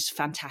 which is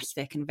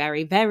fantastic and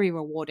very, very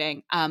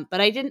rewarding. But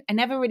I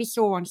never really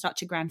saw on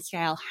such a grand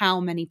scale how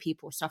many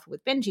people suffer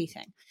with binge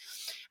eating.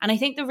 And I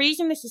think the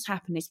reason this has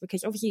happened is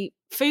because obviously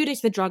food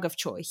is the drug of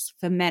choice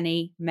for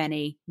many,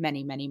 many,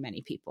 many, many,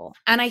 many people.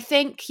 And I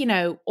think, you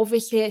know,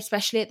 obviously,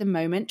 especially at the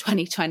moment,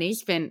 2020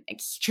 has been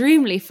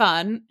extremely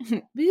fun.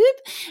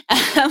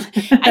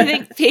 I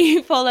think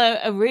people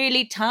are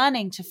really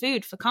turning to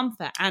food for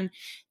comfort. And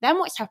then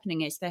what's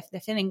happening is they're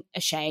feeling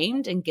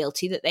ashamed and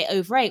guilty that they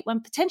overate when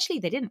potentially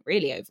they didn't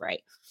really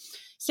overate.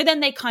 So then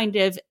they kind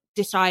of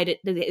decide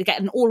they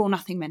get an all or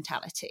nothing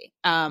mentality,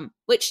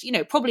 which, you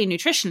know, probably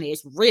nutritionally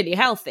is really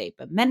healthy,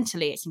 but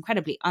mentally it's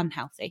incredibly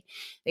unhealthy.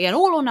 They get an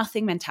all or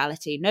nothing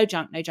mentality, no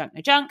junk, no junk, no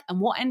junk. And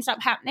what ends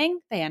up happening?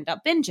 They end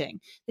up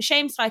binging. The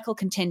shame cycle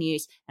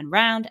continues and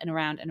round and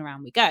around and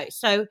around we go.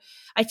 So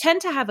I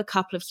tend to have a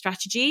couple of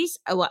strategies,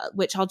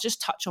 which I'll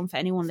just touch on for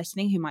anyone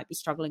listening who might be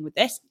struggling with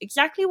this.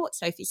 Exactly what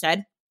Sophie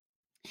said.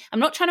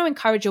 I'm not trying to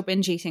encourage your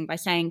binge eating by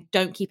saying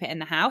don't keep it in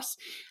the house.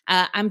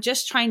 I'm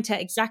just trying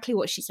to, exactly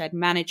what she said,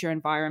 manage your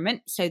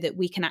environment so that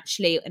we can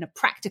actually, in a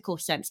practical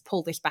sense,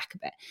 pull this back a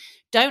bit.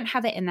 Don't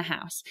have it in the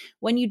house.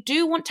 When you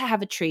do want to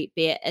have a treat,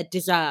 be it a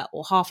dessert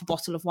or half a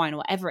bottle of wine or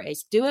whatever it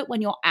is, do it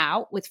when you're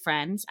out with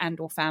friends and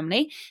or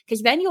family,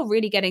 because then you're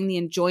really getting the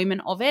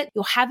enjoyment of it.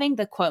 You're having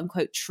the quote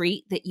unquote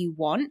treat that you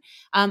want.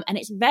 And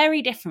it's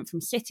very different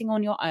from sitting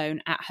on your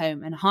own at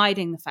home and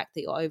hiding the fact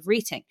that you're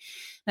overeating.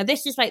 Now,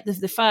 this is like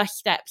the first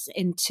steps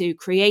into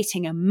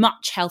creating a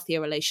much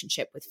healthier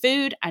relationship with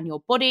food and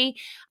your body.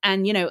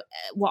 And, you know,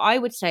 what I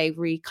would say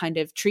kind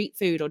of treat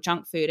food or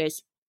junk food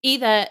is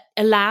either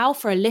allow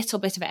for a little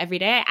bit of it every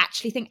day. I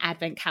actually think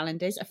advent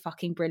calendars are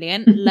fucking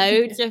brilliant.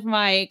 Loads of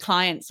my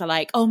clients are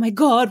like, oh my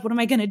God, what am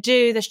I going to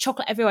do? There's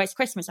chocolate everywhere. It's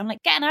Christmas. I'm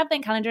like, get an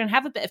advent calendar and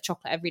have a bit of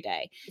chocolate every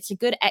day. It's a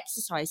good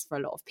exercise for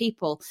a lot of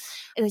people.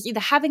 It's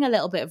either having a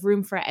little bit of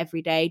room for it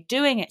every day,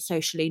 doing it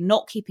socially,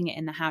 not keeping it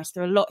in the house.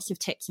 There are lots of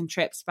tips and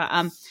trips, but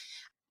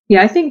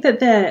yeah, I think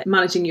that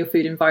managing your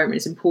food environment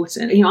is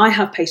important. You know, I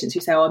have patients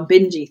who say, oh, I'm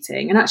binge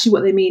eating. And actually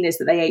what they mean is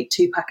that they ate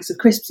 2 packets of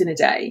crisps in a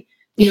day.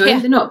 You know,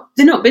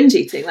 they're not binge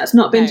eating. That's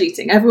not binge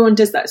eating. Everyone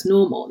does that. It's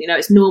normal. You know,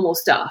 it's normal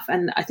stuff.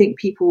 And I think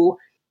people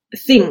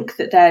think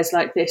that there's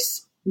like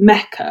this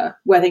mecca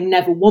where they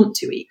never want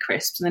to eat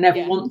crisps and they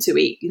never want to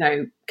eat, you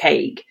know,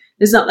 cake.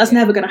 That's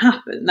never going to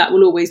happen. That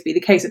will always be the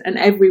case. And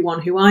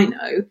everyone who I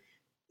know,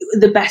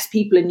 the best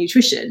people in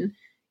nutrition,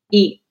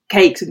 eat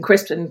cakes and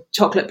crisps and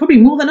chocolate probably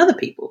more than other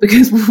people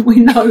because we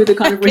know the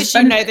kind of because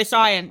you know the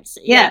science.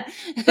 Yeah.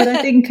 But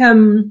I think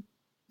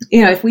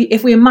you know, if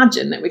we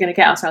imagine that we're going to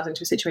get ourselves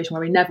into a situation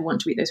where we never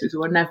want to eat those foods or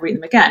we'll never eat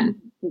them again,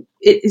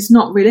 it's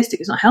not realistic.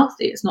 It's not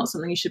healthy. It's not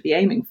something you should be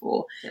aiming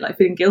for. Like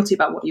feeling guilty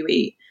about what you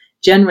eat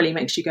generally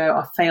makes you go,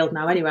 I've failed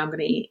now anyway, I'm going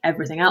to eat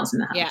everything else in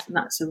the house. Yeah. And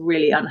that's a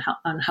really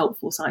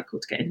unhelpful cycle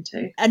to get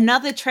into.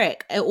 Another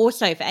trick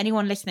also for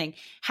anyone listening,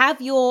 have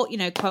your, you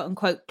know, quote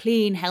unquote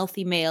clean,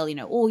 healthy meal, you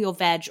know, all your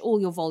veg, all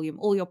your volume,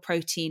 all your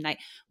protein, like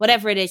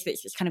whatever it is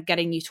that's kind of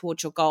getting you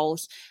towards your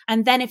goals.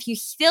 And then if you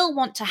still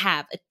want to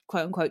have a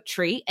quote unquote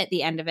treat at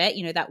the end of it,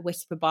 you know, that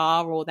whisper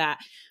bar or that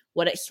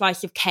what a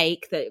slice of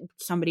cake that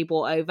somebody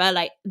brought over,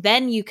 like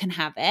then you can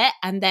have it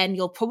and then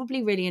you'll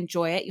probably really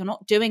enjoy it. You're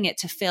not doing it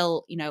to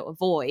fill, a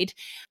void.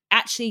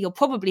 Actually, you'll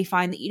probably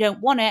find that you don't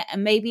want it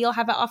and maybe you'll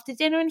have it after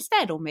dinner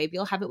instead, or maybe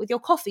you'll have it with your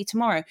coffee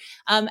tomorrow.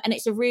 And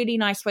it's a really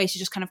nice way to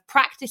just kind of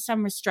practice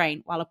some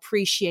restraint while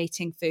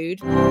appreciating food.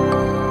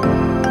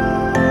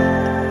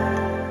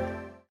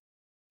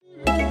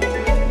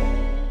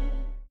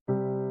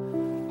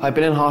 I've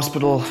been in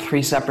hospital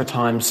 3 separate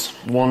times.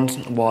 One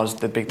was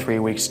the big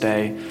 3-week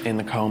stay in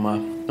the coma.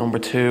 Number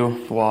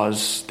 2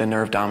 was the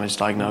nerve damage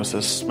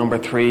diagnosis. Number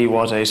 3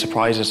 was a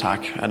surprise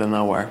attack out of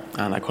nowhere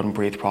and I couldn't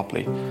breathe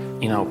properly.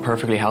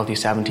 Perfectly healthy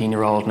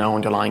 17-year-old, no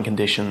underlying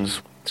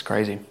conditions. It's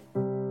crazy.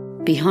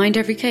 Behind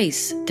every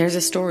case, there's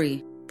a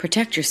story.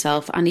 Protect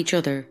yourself and each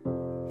other.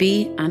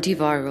 Be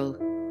antiviral.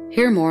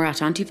 Hear more at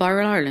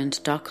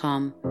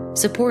antiviralarland.com.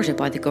 Supported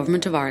by the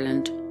Government of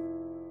Ireland.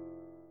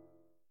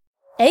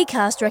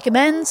 Acast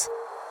recommends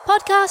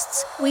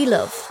podcasts we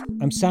love.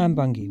 I'm Sam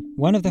Bungie,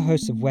 one of the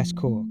hosts of West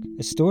Cork,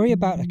 a story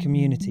about a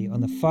community on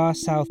the far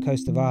south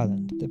coast of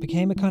Ireland that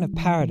became a kind of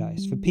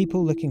paradise for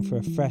people looking for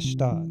a fresh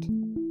start.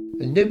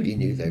 And nobody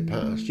knew their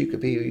past. You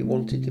could be who you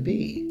wanted to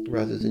be,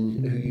 rather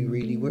than who you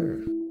really were.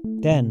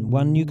 Then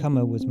one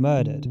newcomer was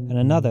murdered and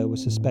another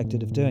was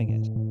suspected of doing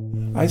it.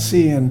 I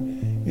see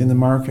in the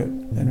market,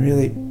 and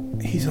really,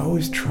 he's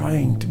always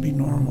trying to be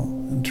normal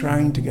and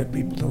trying to get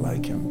people to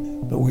like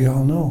him. But we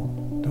all know,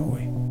 don't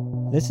we?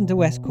 Listen to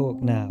West Cork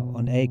now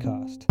on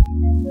Acast.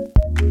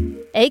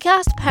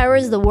 Acast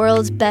powers the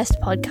world's best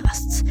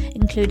podcasts,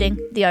 including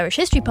the Irish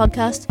History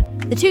Podcast,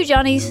 The Two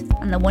Johnnies,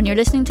 and the one you're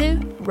listening to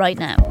right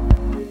now.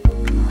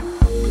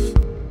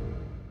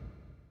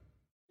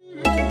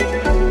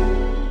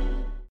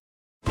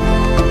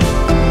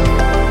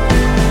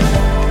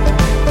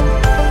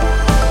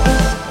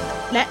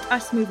 Let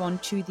us move on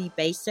to the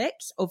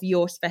basics of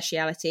your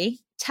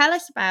speciality. Tell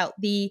us about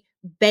the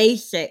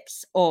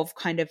basics of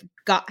kind of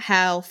gut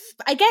health.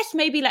 I guess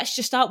maybe let's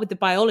just start with the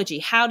biology.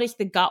 How does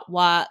the gut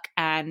work?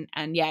 And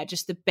yeah,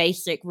 just the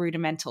basic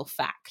rudimental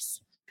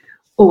facts.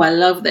 Oh, I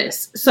love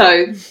this.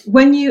 So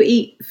when you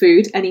eat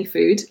food, any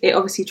food, it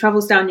obviously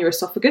travels down your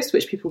esophagus,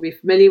 which people will be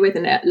familiar with,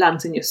 and it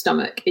lands in your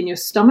stomach. In your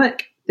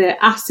stomach,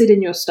 the acid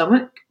in your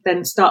stomach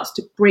then starts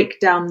to break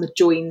down the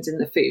joins in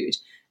the food.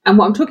 And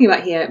what I'm talking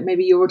about here,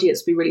 maybe your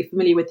audience will be really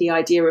familiar with the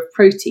idea of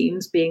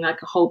proteins being like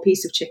a whole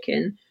piece of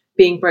chicken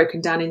being broken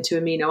down into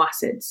amino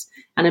acids.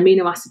 And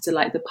amino acids are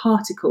like the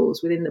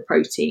particles within the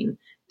protein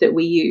that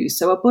we use.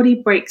 So our body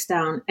breaks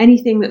down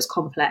anything that's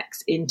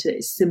complex into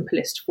its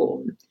simplest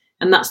form.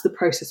 And that's the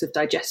process of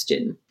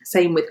digestion.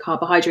 Same with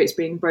carbohydrates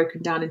being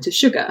broken down into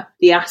sugar,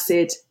 the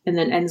acid, and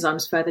then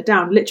enzymes further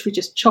down. Literally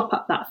just chop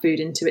up that food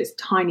into its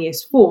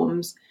tiniest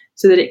forms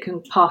so that it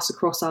can pass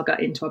across our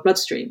gut into our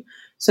bloodstream.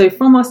 So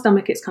from our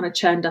stomach, it's kind of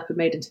churned up and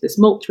made into this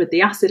mulch with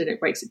the acid and it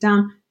breaks it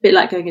down. A bit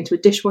like going into a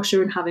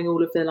dishwasher and having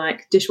all of the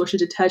like dishwasher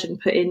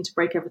detergent put in to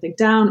break everything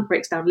down. It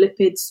breaks down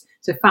lipids,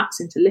 so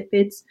fats into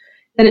lipids.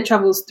 Then it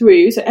travels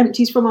through, so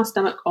empties from our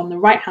stomach on the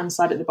right-hand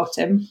side at the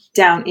bottom,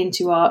 down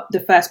into the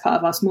first part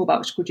of our small bowel,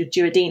 which is called your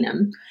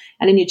duodenum.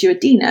 And in your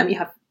duodenum, you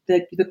have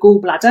the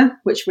gallbladder,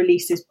 which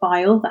releases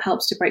bile that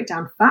helps to break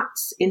down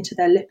fats into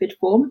their lipid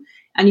form.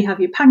 And you have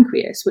your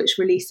pancreas, which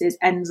releases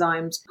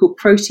enzymes called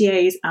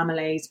protease,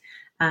 amylase,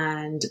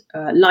 and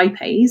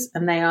lipase,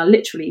 and they are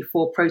literally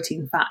for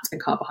protein, fat,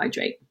 and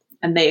carbohydrate.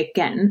 And they,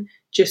 again,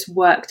 just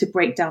work to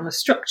break down the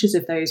structures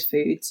of those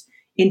foods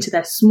into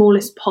their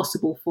smallest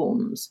possible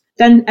forms.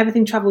 Then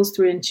everything travels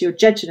through into your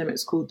jejunum.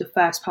 It's called the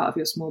first part of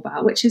your small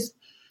bowel, which is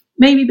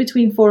maybe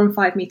between 4 and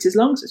 5 meters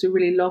long, so it's a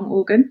really long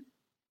organ.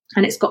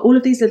 And it's got all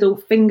of these little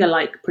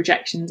finger-like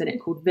projections in it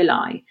called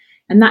villi,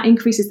 and that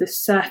increases the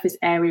surface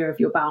area of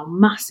your bowel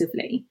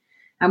massively.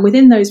 And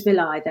within those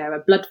villi, there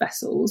are blood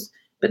vessels,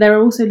 but there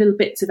are also little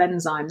bits of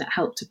enzyme that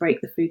help to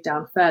break the food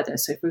down further.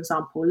 So, for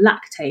example,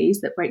 lactase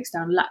that breaks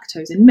down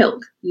lactose in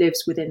milk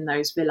lives within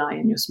those villi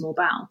in your small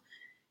bowel.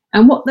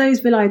 And what those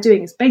villi are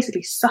doing is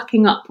basically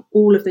sucking up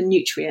all of the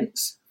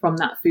nutrients from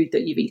that food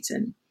that you've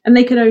eaten. And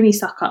they can only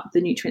suck up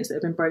the nutrients that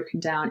have been broken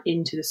down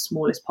into the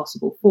smallest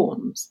possible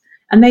forms.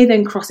 And they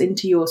then cross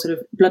into your sort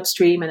of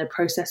bloodstream and are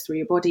processed through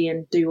your body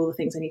and do all the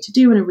things they need to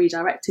do and are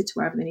redirected to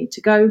wherever they need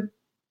to go.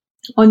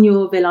 On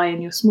your villi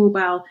in your small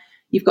bowel,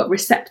 you've got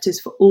receptors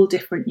for all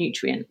different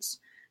nutrients.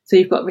 So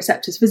you've got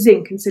receptors for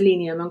zinc and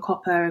selenium and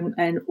copper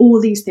and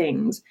all these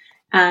things,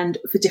 and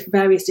for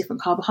various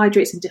different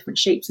carbohydrates and different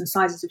shapes and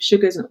sizes of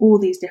sugars and all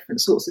these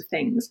different sorts of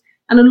things.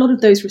 And a lot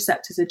of those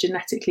receptors are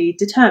genetically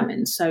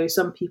determined. So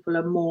some people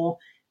are more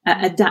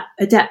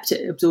adept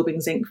at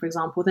absorbing zinc, for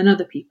example, than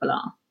other people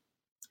are.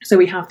 So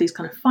we have these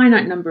kind of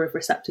finite number of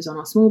receptors on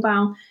our small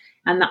bowel,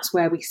 and that's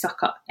where we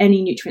suck up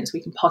any nutrients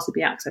we can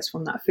possibly access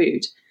from that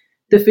food.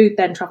 The food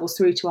then travels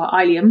through to our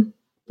ileum,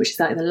 which is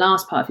like the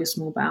last part of your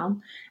small bowel,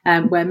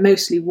 where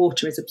mostly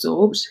water is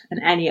absorbed and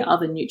any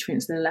other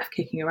nutrients that are left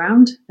kicking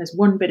around. There's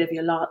one bit of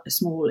your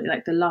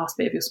the last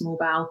bit of your small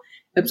bowel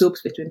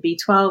absorbs vitamin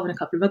B12 and a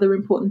couple of other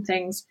important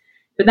things.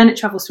 But then it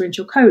travels through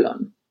into your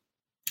colon.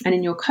 And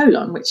in your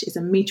colon, which is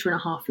 1.5 meters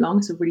long,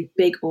 it's a really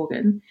big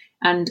organ.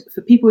 And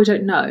for people who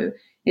don't know,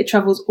 it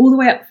travels all the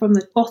way up from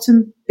the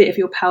bottom bit of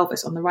your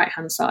pelvis on the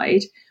right-hand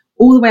side,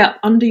 all the way up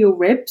under your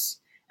ribs,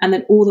 and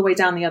then all the way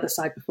down the other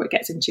side before it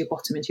gets into your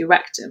bottom, into your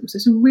rectum. So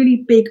it's a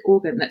really big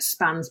organ that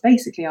spans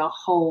basically our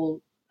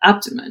whole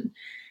abdomen.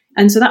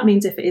 And so that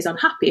means if it is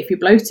unhappy, if you're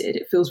bloated,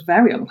 it feels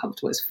very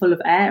uncomfortable. It's full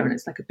of air and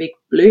it's like a big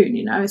balloon,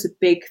 you know, it's a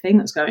big thing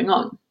that's going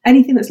on.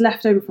 Anything that's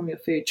left over from your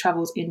food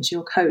travels into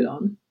your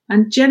colon.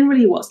 And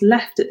generally what's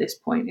left at this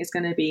point is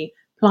going to be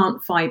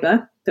plant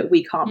fibre that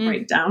we can't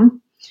break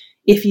down.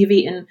 If you've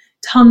eaten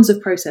tons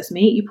of processed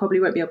meat, you probably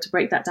won't be able to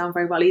break that down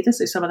very well either.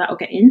 So some of that will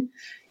get in.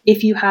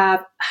 If you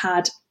have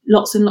had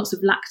lots and lots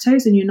of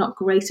lactose and you're not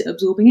great at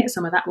absorbing it,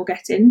 some of that will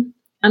get in.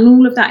 And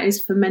all of that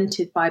is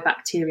fermented by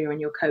bacteria in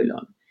your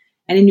colon.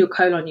 And in your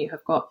colon, you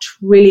have got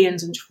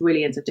trillions and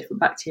trillions of different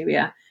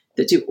bacteria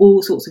that do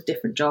all sorts of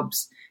different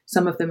jobs.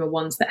 Some of them are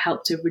ones that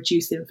help to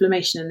reduce the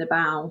inflammation in the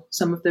bowel.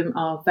 Some of them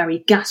are very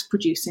gas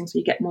producing, so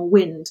you get more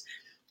wind.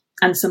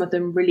 And some of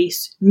them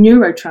release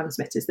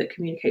neurotransmitters that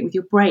communicate with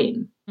your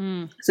brain.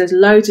 So there's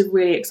loads of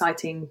really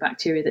exciting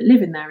bacteria that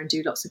live in there and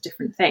do lots of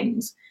different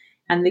things.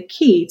 And the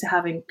key to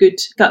having good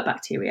gut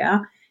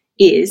bacteria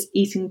is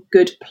eating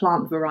good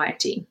plant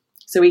variety.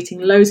 So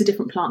eating loads of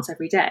different plants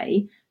every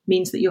day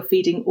means that you're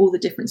feeding all the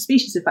different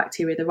species of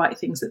bacteria the right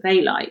things that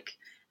they like.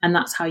 And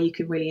that's how you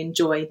can really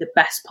enjoy the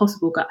best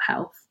possible gut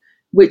health,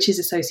 which is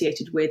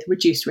associated with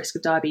reduced risk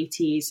of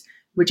diabetes,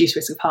 reduced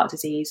risk of heart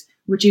disease,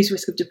 reduced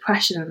risk of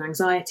depression and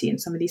anxiety, and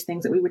some of these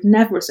things that we would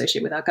never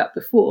associate with our gut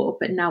before,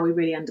 but now we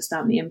really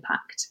understand the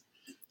impact.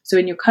 So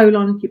in your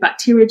colon, your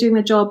bacteria are doing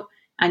their job,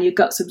 and your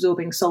gut's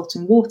absorbing salt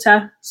and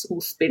water. It's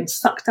all been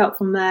sucked out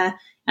from there.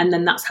 And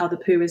then that's how the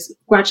poo is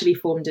gradually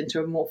formed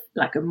into a more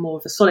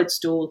of a solid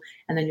stool.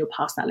 And then you'll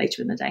pass that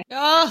later in the day.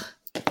 Oh,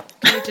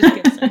 just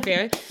give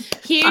Sophia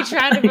a huge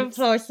round of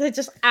applause. I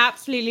just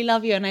absolutely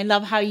love you. And I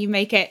love how you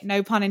make it,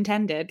 no pun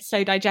intended,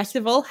 so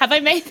digestible. Have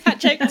I made that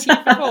joke to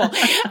you before?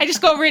 I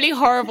just got a really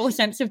horrible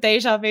sense of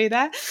deja vu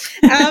there.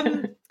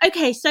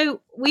 Okay,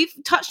 so we've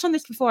touched on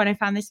this before and I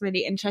found this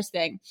really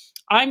interesting.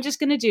 I'm just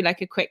going to do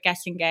like a quick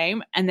guessing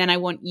game and then I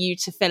want you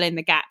to fill in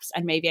the gaps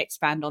and maybe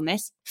expand on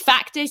this.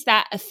 Factors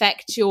that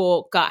affect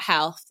your gut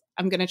health.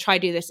 I'm going to try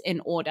do this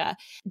in order.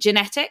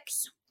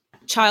 Genetics,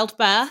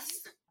 childbirth,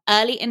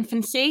 early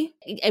infancy,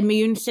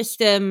 immune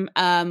system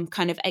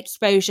kind of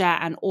exposure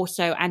and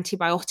also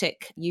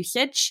antibiotic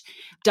usage,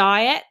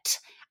 diet.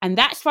 And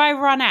that's where I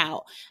run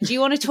out. Do you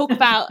want to talk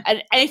about,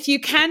 and if you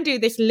can do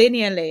this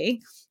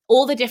linearly,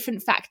 all the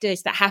different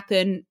factors that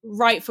happen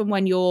right from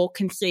when you're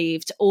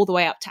conceived all the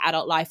way up to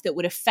adult life that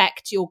would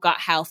affect your gut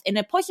health in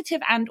a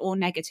positive and or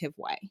negative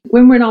way?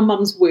 When we're in our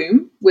mum's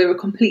womb, we're a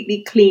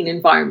completely clean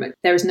environment.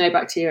 There is no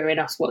bacteria in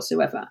us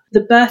whatsoever.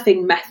 The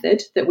birthing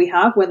method that we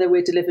have, whether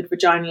we're delivered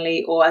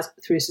vaginally or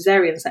through a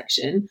cesarean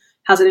section,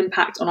 has an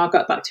impact on our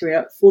gut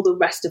bacteria for the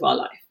rest of our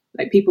life.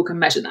 Like, people can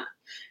measure that.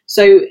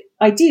 So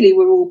ideally,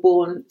 we're all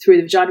born through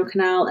the vaginal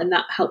canal, and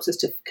that helps us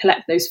to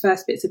collect those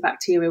first bits of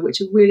bacteria,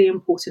 which are really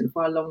important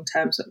for our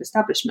long-term sort of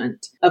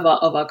establishment of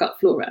our gut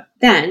flora.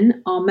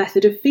 Then our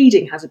method of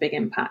feeding has a big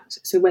impact.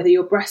 So whether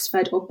you're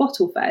breastfed or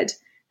bottle-fed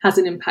has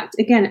an impact,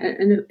 again,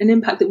 an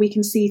impact that we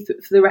can see for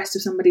the rest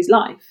of somebody's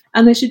life.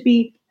 And there should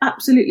be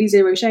absolutely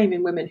zero shame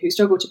in women who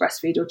struggle to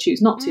breastfeed or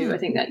choose not to. I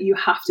think that you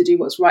have to do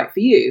what's right for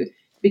you,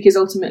 because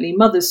ultimately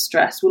mother's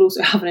stress will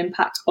also have an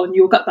impact on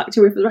your gut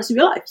bacteria for the rest of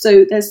your life.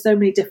 So there's so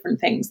many different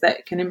things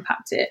that can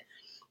impact it,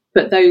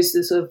 but those are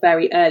the sort of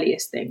very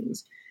earliest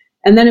things.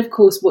 And then, of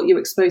course, what you're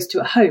exposed to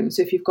at home.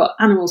 So if you've got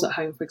animals at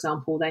home, for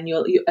example, then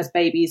you as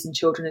babies and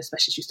children,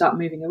 especially as you start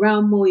moving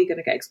around more, you're going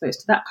to get exposed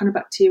to that kind of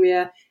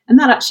bacteria. And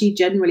that actually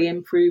generally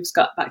improves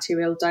gut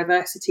bacterial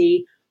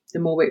diversity. The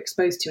more we're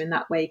exposed to in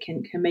that way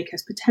can make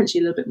us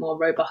potentially a little bit more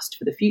robust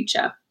for the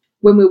future.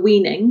 When we're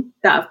weaning,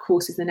 that, of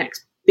course, is the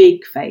next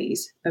big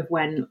phase of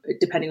when,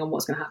 depending on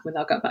what's going to happen with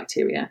our gut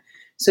bacteria.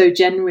 So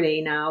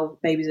generally now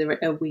babies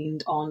are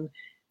weaned on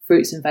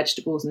fruits and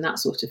vegetables and that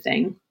sort of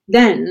thing.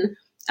 Then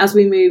as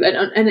we move,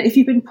 and if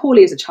you've been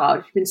poorly as a child,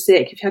 if you've been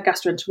sick, if you've had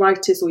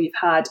gastroenteritis, or you've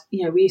had,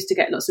 we used to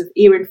get lots of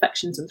ear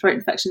infections and throat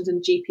infections,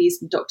 and GPs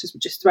and doctors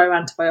would just throw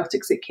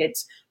antibiotics at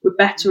kids. We're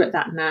better at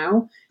that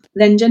now.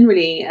 Then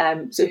generally,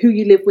 so who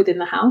you live with in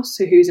the house,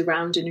 so who's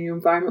around in your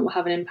environment will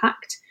have an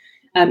impact.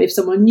 If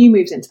someone new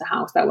moves into the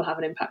house, that will have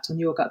an impact on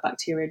your gut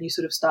bacteria, and you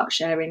sort of start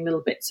sharing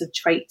little bits of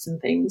traits and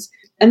things.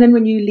 And then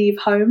when you leave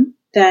home,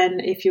 then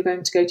if you're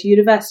going to go to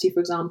university,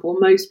 for example,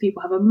 most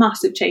people have a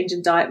massive change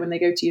in diet when they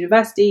go to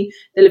university.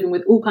 They're living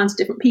with all kinds of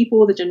different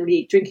people. They're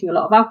generally drinking a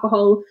lot of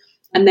alcohol.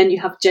 And then you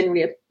have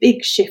generally a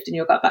big shift in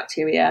your gut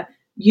bacteria,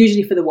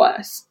 usually for the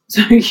worse.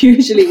 So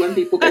usually when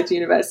people go to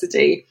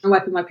university, I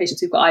work with my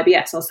patients who've got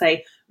IBS, I'll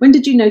say, when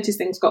did you notice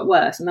things got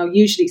worse? And they'll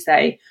usually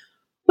say,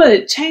 Well,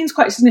 it changed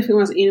quite significantly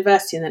when I was at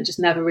university and then just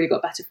never really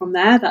got better from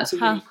there. That's a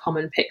really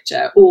common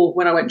picture. Or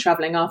when I went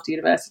travelling after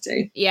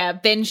university. Yeah,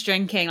 binge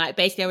drinking. Like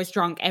basically I was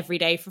drunk every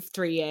day for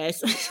 3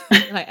 years.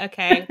 Like,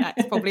 okay,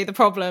 that's probably the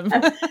problem.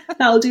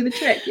 That'll do the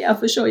trick. Yeah,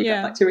 for sure. Your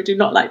gut bacteria do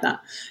not like that.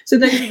 So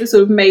those are the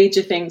sort of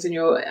major things in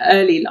your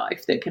early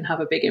life that can have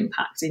a big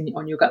impact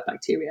on your gut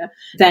bacteria.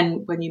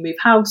 Then when you move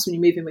house, when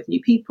you move in with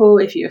new people,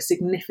 if you're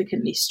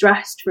significantly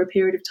stressed for a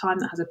period of time,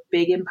 that has a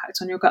big impact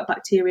on your gut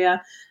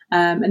bacteria.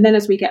 And then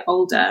as we get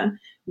older,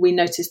 we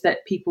notice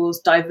that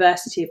people's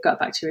diversity of gut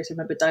bacteria, so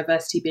remember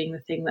diversity being the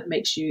thing that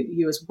makes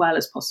you as well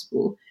as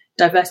possible,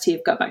 diversity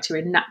of gut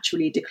bacteria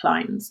naturally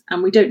declines.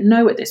 And we don't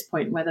know at this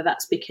point whether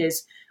that's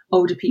because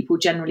older people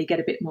generally get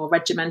a bit more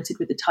regimented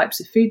with the types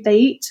of food they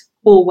eat,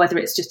 or whether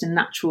it's just a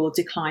natural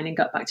decline in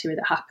gut bacteria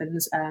that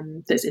happens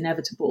that's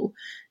inevitable.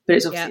 But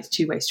it's obviously it's a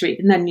two-way street.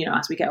 And then,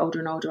 as we get older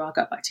and older, our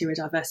gut bacteria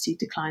diversity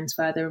declines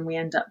further and we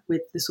end up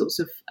with the sorts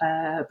of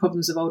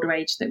problems of older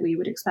age that we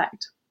would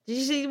expect. Did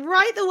you see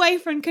right the way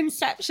from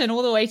conception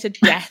all the way to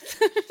death?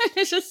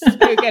 It's just so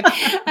good.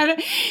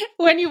 And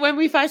when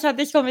we first had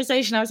this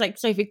conversation, I was like,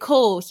 Sophie,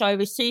 cool. So I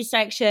was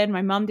C-section.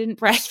 My mum didn't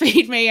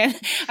breastfeed me, and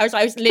I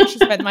was literally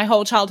spent my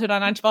whole childhood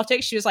on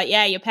antibiotics. She was like,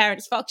 yeah, your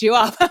parents fucked you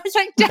up. I was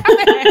like, damn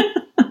it.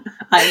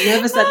 I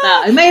never said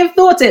that. I may have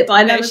thought it, but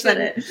I never said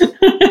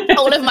it.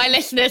 All of my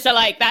listeners are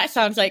like, that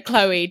sounds like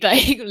Chloe,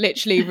 like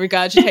literally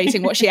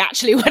regurgitating what she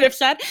actually would have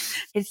said.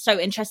 It's so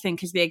interesting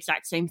because the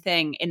exact same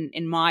thing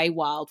in my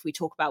world we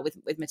talk about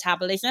with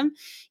metabolism.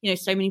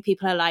 So many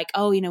people are like,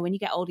 oh, when you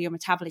get older, your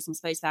metabolism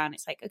slows down.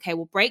 It's like, okay,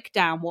 well, break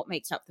down what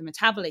makes up the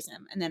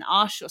metabolism and then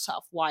ask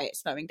yourself why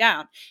it's slowing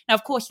down. Now,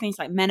 of course, things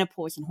like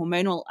menopause and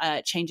hormonal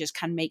changes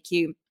can make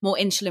you more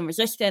insulin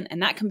resistant,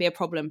 and that can be a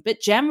problem.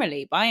 But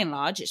generally, by and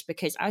large, it's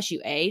because as you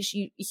age,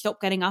 you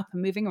stop getting up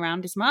and moving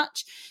around as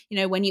much.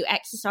 When you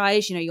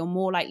exercise, you're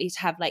more likely to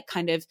have like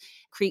kind of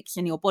creaks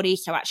in your body.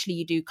 So actually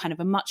you do kind of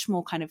a much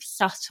more kind of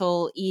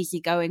subtle,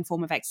 easygoing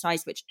form of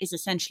exercise, which is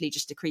essentially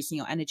just decreasing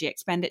your energy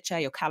expenditure,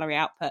 your calorie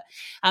output.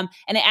 And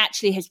it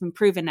actually has been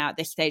proven now at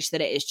this stage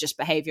that it is just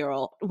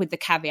behavioral with the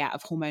caveat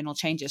of hormonal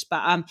changes.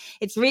 But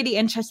it's really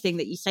interesting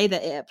that you say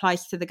that it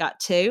applies to the gut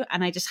too.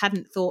 And I just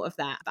hadn't thought of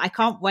that. But I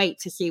can't wait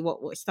to see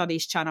what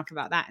studies churn up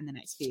about that in the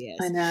next few years.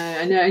 I know.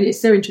 And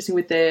it's so interesting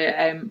with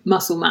the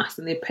muscle mass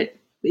and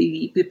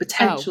the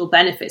potential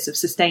benefits of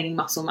sustaining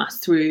muscle mass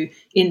through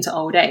into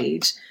old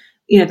age.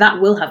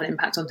 That will have an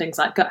impact on things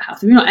like gut health.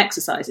 If you're not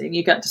exercising,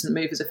 your gut doesn't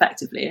move as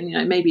effectively.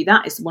 And, maybe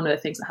that is one of the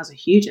things that has a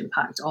huge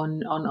impact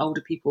on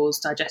older people's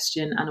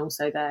digestion and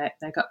also their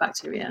gut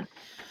bacteria.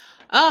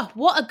 Oh,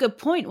 what a good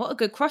point. What a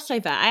good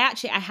crossover. I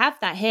have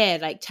that here.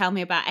 Like, tell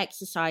me about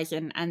exercise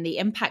and the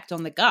impact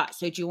on the gut.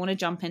 So do you want to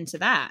jump into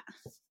that?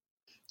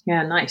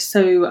 Yeah, nice.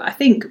 So I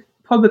think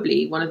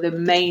probably one of the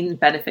main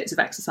benefits of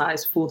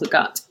exercise for the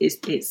gut is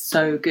it's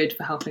so good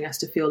for helping us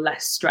to feel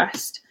less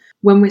stressed.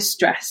 When we're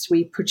stressed,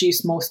 we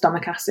produce more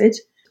stomach acid,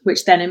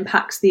 which then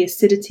impacts the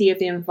acidity of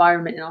the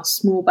environment in our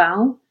small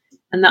bowel.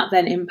 And that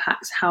then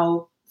impacts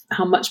how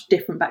much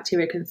different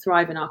bacteria can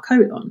thrive in our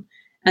colon.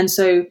 And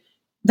so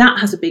that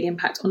has a big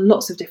impact on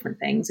lots of different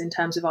things in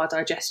terms of our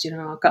digestion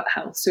and our gut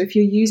health. So if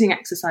you're using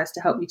exercise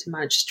to help you to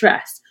manage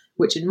stress,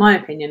 which in my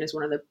opinion is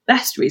one of the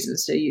best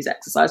reasons to use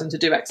exercise and to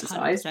do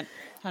exercise, 100%.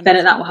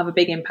 Then that will have a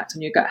big impact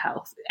on your gut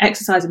health.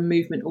 Exercise and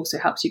movement also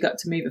helps your gut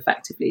to move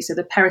effectively. So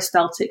the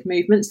peristaltic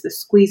movements, the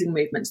squeezing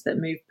movements that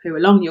move poo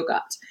along your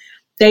gut,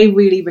 they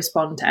really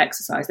respond to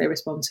exercise. They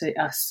respond to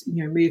us,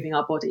 moving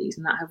our bodies,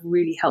 and that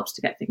really helps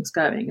to get things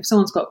going. If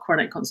someone's got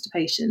chronic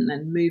constipation,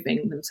 then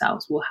moving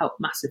themselves will help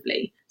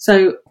massively.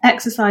 So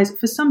exercise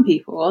for some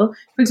people,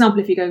 for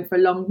example, if you're going for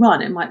a long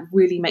run, it might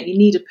really make you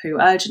need a poo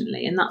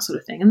urgently and that sort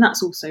of thing. And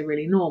that's also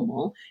really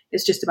normal.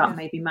 It's just about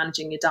maybe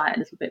managing your diet a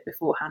little bit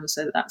beforehand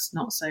so that that's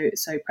not so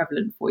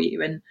prevalent for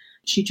you. And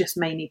you just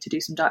may need to do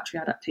some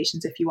dietary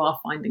adaptations if you are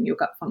finding your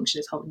gut function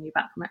is holding you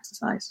back from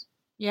exercise.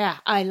 Yeah,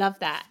 I love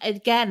that.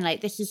 Again,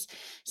 like this is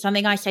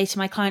something I say to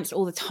my clients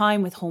all the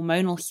time with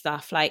hormonal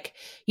stuff. Like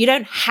you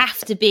don't have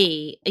to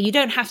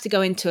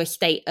go into a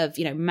state of,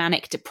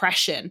 manic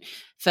depression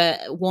for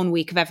 1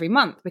 week of every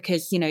month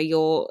because,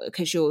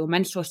 your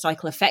menstrual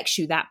cycle affects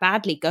you that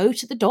badly. Go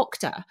to the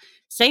doctor.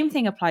 Same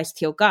thing applies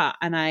to your gut.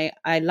 And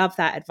I love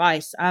that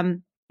advice.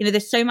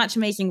 There's so much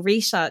amazing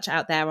research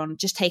out there on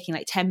just taking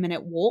like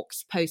 10-minute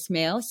walks post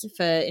meals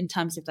in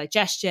terms of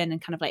digestion and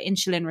kind of like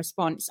insulin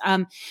response.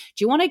 Do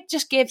you want to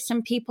just give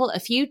some people a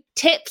few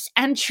tips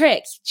and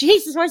tricks?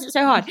 Jesus, why is it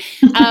so hard?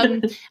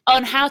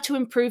 On how to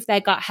improve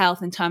their gut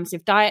health in terms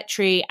of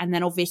dietary and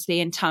then obviously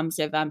in terms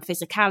of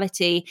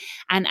physicality.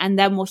 And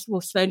then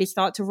we'll slowly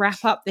start to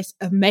wrap up this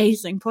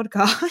amazing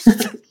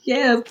podcast.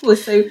 Yeah, of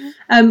course. So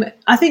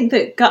I think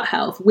that gut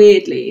health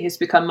weirdly has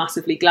become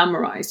massively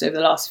glamorized over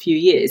the last few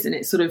years, and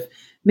it's sort of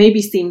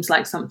maybe seems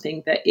like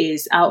something that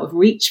is out of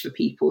reach for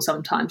people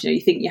sometimes.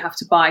 You think you have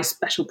to buy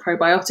special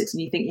probiotics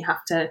and you think you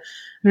have to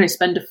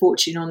spend a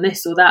fortune on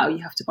this or that, or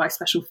you have to buy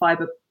special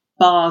fiber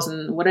bars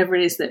and whatever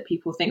it is that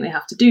people think they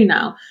have to do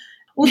now.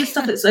 all the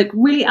stuff that's like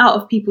really out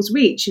of people's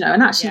reach, you know,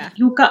 and actually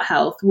your gut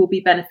health will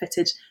be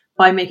benefited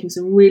by making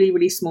some really,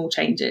 really small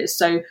changes.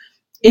 So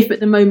if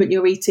at the moment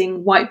you're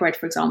eating white bread,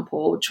 for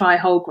example, try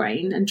whole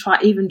grain and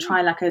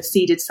try like a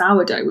seeded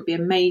sourdough would be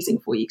amazing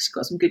for you because you've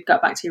got some good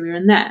gut bacteria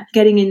in there.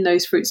 Getting in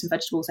those fruits and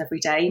vegetables every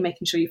day,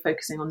 making sure you're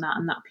focusing on that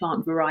and that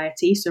plant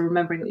variety. So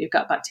remembering that your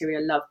gut bacteria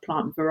love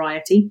plant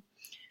variety.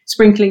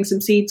 Sprinkling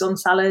some seeds on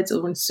salads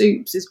or on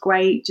soups is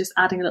great. Just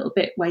adding a little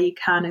bit where you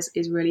can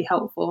is really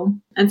helpful.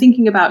 And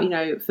thinking about, you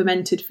know,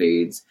 fermented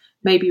foods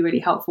may be really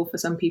helpful for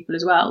some people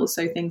as well.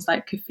 So things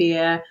like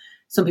kefir,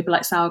 some people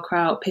like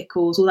sauerkraut,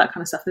 pickles, all that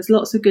kind of stuff. There's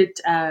lots of good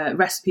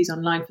recipes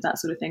online for that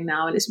sort of thing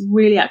now, and it's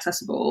really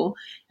accessible.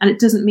 And it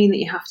doesn't mean that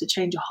you have to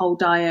change your whole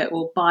diet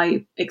or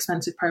buy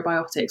expensive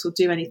probiotics or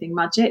do anything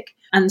magic.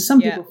 And some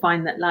people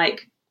find that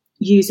like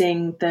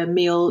using the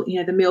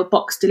meal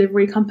box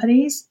delivery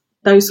companies,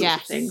 those sorts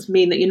of things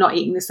mean that you're not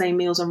eating the same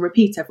meals on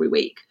repeat every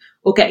week,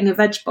 or getting a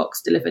veg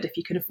box delivered if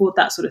you can afford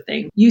that sort of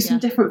thing. Use some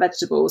different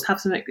vegetables,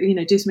 have some, you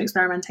know, do some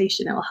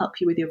experimentation. It will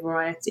help you with your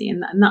variety.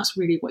 And that's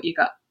really what your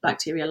gut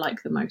bacteria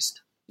like the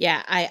most.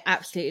 Yeah, I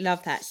absolutely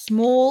love that.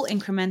 Small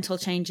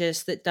incremental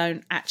changes that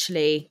don't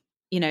actually,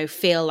 you know,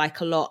 feel like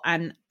a lot.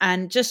 And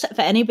just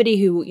for anybody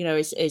who, you know,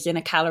 is in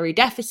a calorie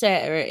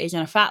deficit or is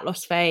in a fat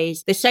loss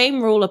phase, the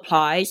same rule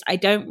applies. I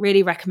don't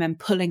really recommend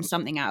pulling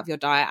something out of your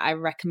diet. I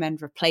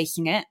recommend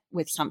replacing it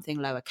with something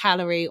lower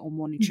calorie or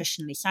more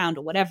nutritionally sound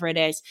or whatever it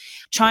is.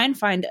 Try and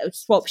find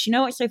swaps. You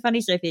know what's so funny,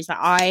 Sophie, is that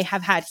I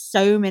have had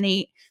so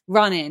many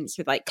run-ins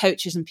with like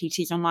coaches and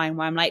PTs online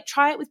where I'm like,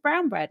 try it with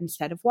brown bread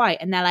instead of white.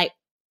 And they're like,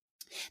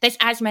 there's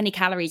as many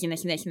calories in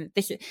this and this,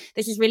 and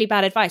this is really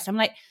bad advice. I'm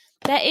like,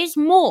 there is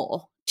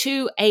more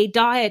to a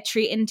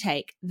dietary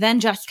intake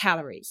than just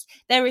calories.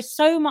 There is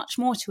so much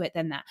more to it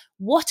than that.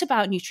 What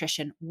about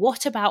nutrition?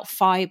 What about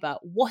fiber?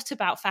 What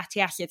about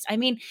fatty acids? I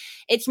mean,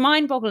 it's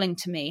mind-boggling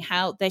to me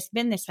how there's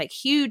been this like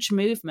huge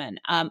movement.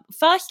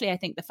 Firstly, I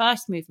think the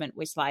first movement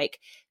was like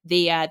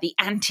the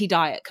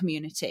anti-diet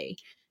community.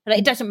 Like,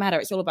 it doesn't matter.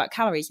 It's all about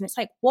calories. And it's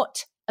like,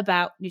 what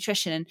about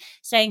nutrition? And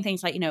saying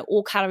things like, you know,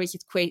 all calories are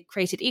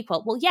created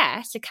equal. Well,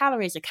 yes, a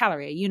calorie is a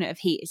calorie. A unit of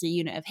heat is a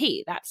unit of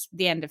heat. That's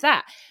the end of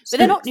that. But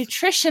they're not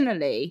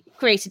nutritionally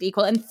created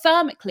equal and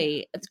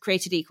thermically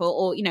created equal,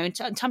 or, you know, in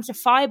terms of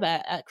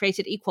fiber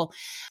created equal.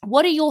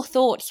 What are your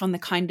thoughts on the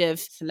kind of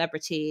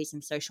celebrities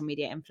and social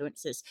media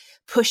influencers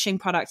pushing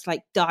products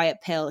like diet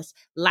pills,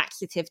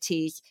 laxative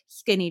teas,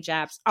 skinny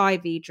jabs,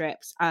 IV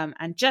drips,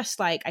 and just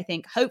like, I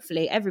think,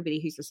 hopefully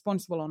everybody who's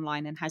responsible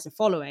online and has a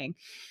following,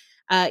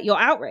 you're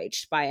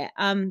outraged by it.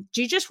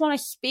 Do you just want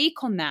to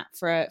speak on that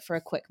for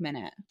a quick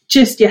minute?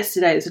 Just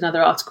yesterday, there's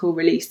another article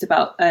released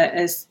about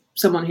as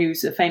someone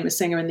who's a famous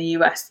singer in the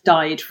US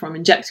died from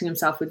injecting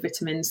himself with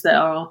vitamins that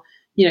are,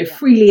 you know,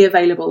 freely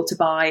available to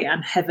buy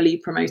and heavily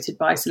promoted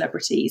by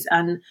celebrities.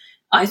 And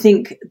I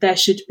think there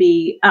should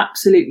be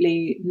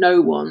absolutely no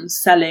one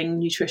selling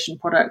nutrition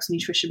products,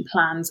 nutrition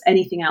plans,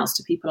 anything else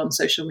to people on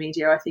social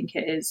media. I think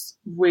it is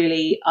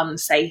really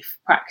unsafe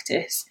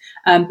practice,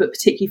 but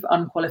particularly for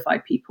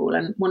unqualified people.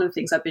 And one of the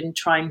things I've been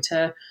trying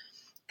to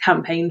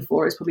campaign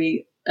for is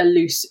probably a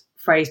loose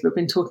phrase, but I've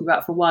been talking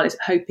about for a while, is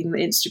hoping that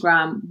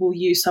Instagram will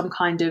use some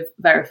kind of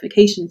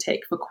verification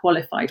tick for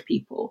qualified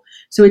people.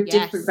 So a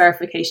different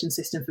verification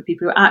system for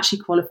people who are actually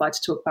qualified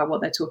to talk about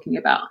what they're talking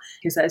about,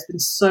 because there's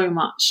been so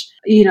much,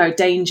 you know,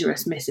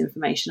 dangerous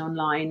misinformation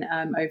online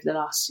over the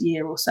last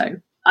year or so.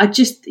 I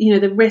just, you know,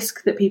 the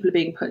risk that people are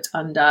being put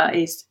under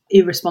is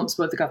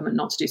irresponsible of the government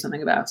not to do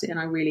something about it. And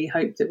I really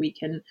hope that we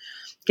can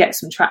get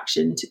some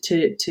traction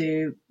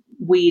to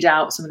weed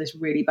out some of this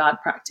really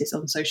bad practice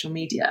on social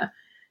media.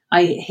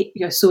 I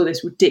saw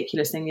this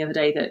ridiculous thing the other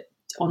day that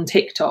on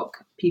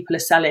TikTok, people are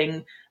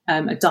selling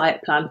a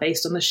diet plan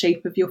based on the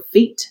shape of your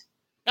feet.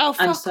 Oh,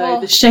 fuck and so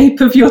off. The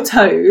shape of your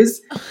toes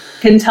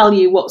can tell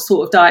you what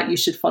sort of diet you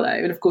should follow.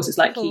 And of course, it's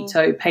like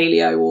keto,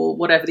 paleo, or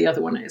whatever the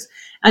other one is.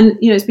 And,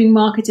 you know, it's being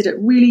marketed at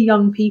really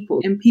young people,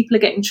 and people are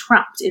getting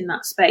trapped in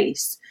that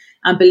space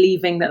and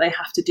believing that they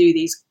have to do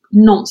these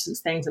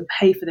nonsense things and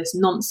pay for this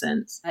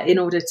nonsense in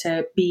order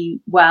to be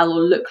well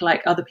or look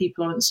like other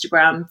people on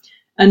Instagram.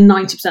 And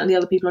 90% of the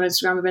other people on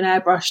Instagram have been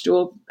airbrushed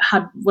or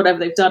had whatever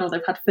they've done, or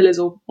they've had fillers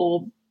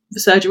or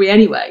surgery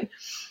anyway.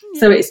 Yeah.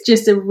 So it's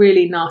just a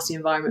really nasty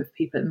environment for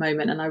people at the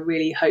moment. And I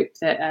really hope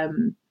that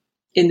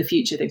in the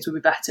future things will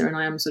be better. And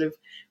I am sort of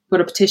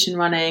got a petition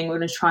running. We're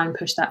going to try and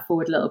push that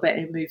forward a little bit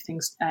and move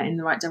things in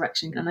the right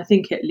direction. And I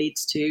think it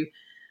leads to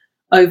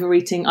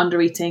overeating,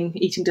 undereating,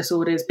 eating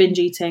disorders, binge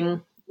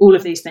eating, all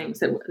of these things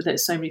that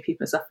so many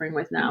people are suffering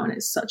with now. And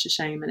it's such a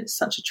shame, and it's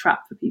such a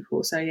trap for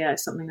people. So yeah,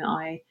 it's something that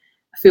I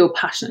feel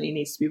passionately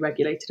needs to be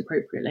regulated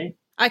appropriately.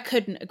 I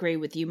couldn't agree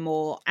with you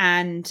more.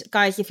 And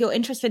guys, if you're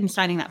interested in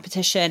signing that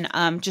petition,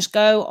 just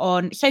go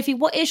on. Sophie,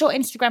 what is your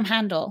Instagram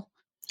handle?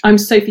 I'm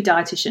Sophie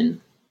Dietitian.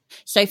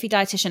 Sophie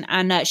Dietitian,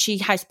 and she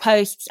has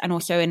posts, and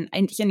also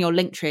it's in your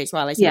link tree as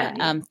well, isn't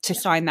it? To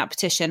sign that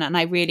petition. And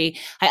I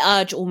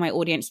urge all my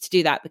audience to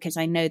do that, because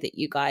I know that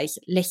you guys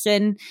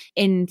listen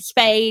in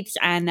spades,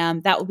 and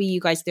that will be you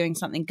guys doing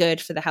something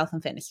good for the health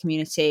and fitness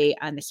community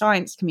and the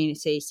science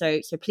community.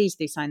 So please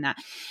do sign that.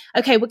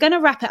 Okay, we're going to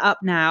wrap it up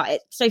now.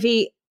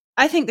 Sophie,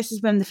 I think this has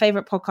been the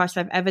favorite podcast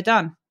I've ever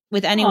done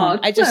with anyone.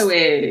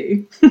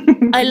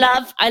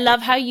 I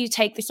love how you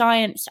take the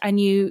science and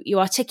you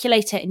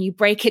articulate it and you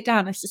break it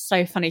down. This is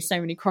so funny, so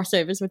many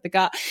crossovers with the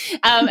gut.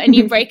 And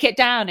you break it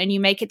down and you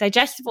make it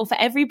digestible for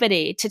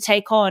everybody to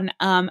take on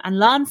and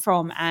learn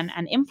from and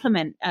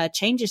implement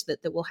changes that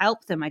will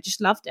help them. I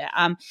just loved it.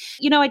 I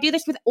do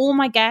this with all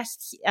my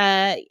guests,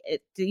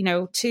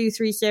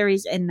 2-3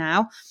 series in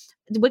now.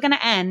 We're going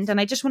to end, and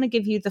I just want to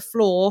give you the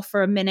floor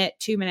for a minute,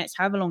 2 minutes,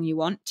 however long you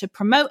want, to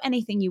promote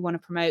anything you want to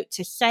promote,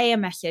 to say a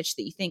message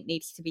that you think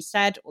needs to be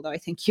said, although I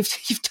think you've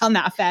done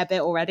that a fair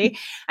bit already,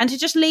 and to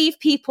just leave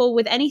people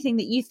with anything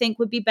that you think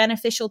would be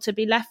beneficial to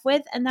be left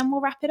with, and then we'll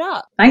wrap it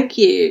up. Thank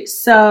you.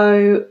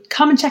 So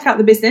come and check out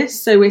the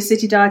business. So we're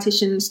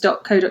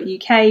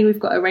citydietitians.co.uk. We've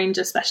got a range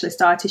of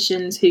specialist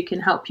dietitians who can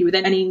help you with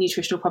any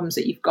nutritional problems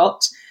that you've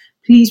got.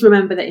 Please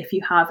remember that if you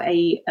have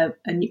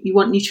you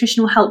want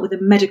nutritional help with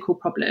a medical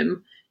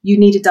problem, you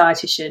need a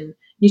dietitian.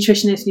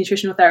 Nutritionist,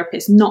 nutritional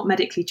therapist, not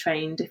medically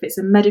trained. If it's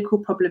a medical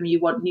problem you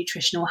want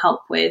nutritional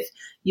help with,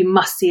 you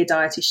must see a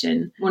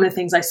dietitian. One of the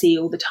things I see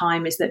all the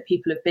time is that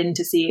people have been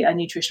to see a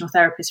nutritional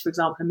therapist, for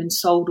example, and been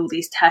sold all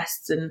these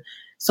tests and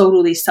sold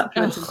all these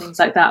supplements and things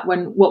like that,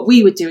 when what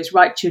we would do is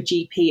write to your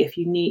GP if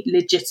you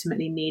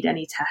legitimately need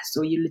any tests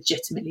or you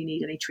legitimately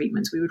need any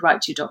treatments. We would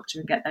write to your doctor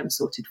and get them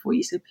sorted for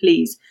you. So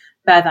please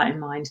bear that in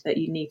mind, that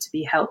you need to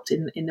be helped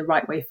in the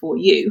right way for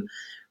you.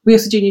 We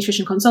also do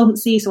nutrition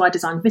consultancy, so I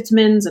design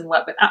vitamins and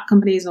work with app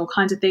companies and all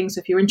kinds of things.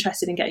 So if you're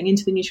interested in getting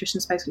into the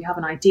nutrition space, we have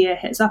an idea,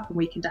 hit us up and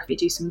we can definitely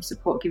do some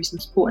support, give you some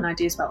support and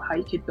ideas about how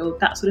you could build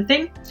that sort of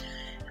thing.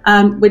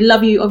 We'd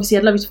love you, obviously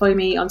I'd love you to follow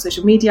me on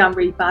social media. I'm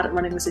really bad at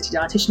running the City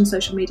Dietitian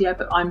social media,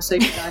 but I'm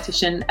Sophie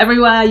Dietitian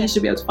everywhere. You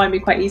should be able to find me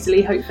quite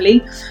easily,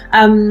 hopefully.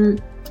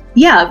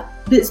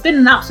 It's been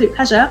an absolute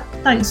pleasure.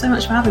 Thanks so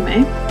much for having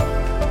me.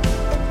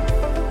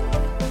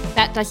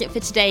 That does it for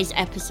today's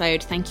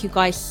episode. Thank you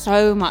guys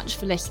so much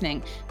for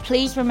listening.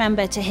 Please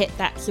remember to hit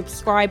that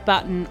subscribe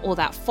button or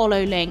that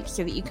follow link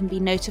so that you can be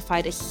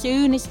notified as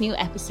soon as new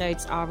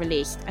episodes are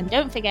released. And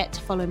don't forget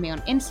to follow me on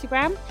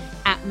Instagram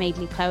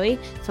 @MaidleyChloe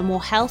for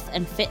more health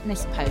and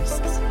fitness posts.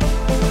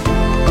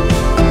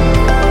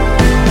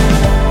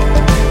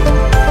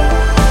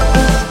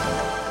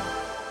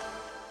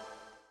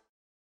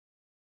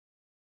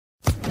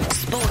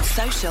 Sports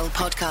Social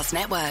Podcast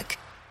Network.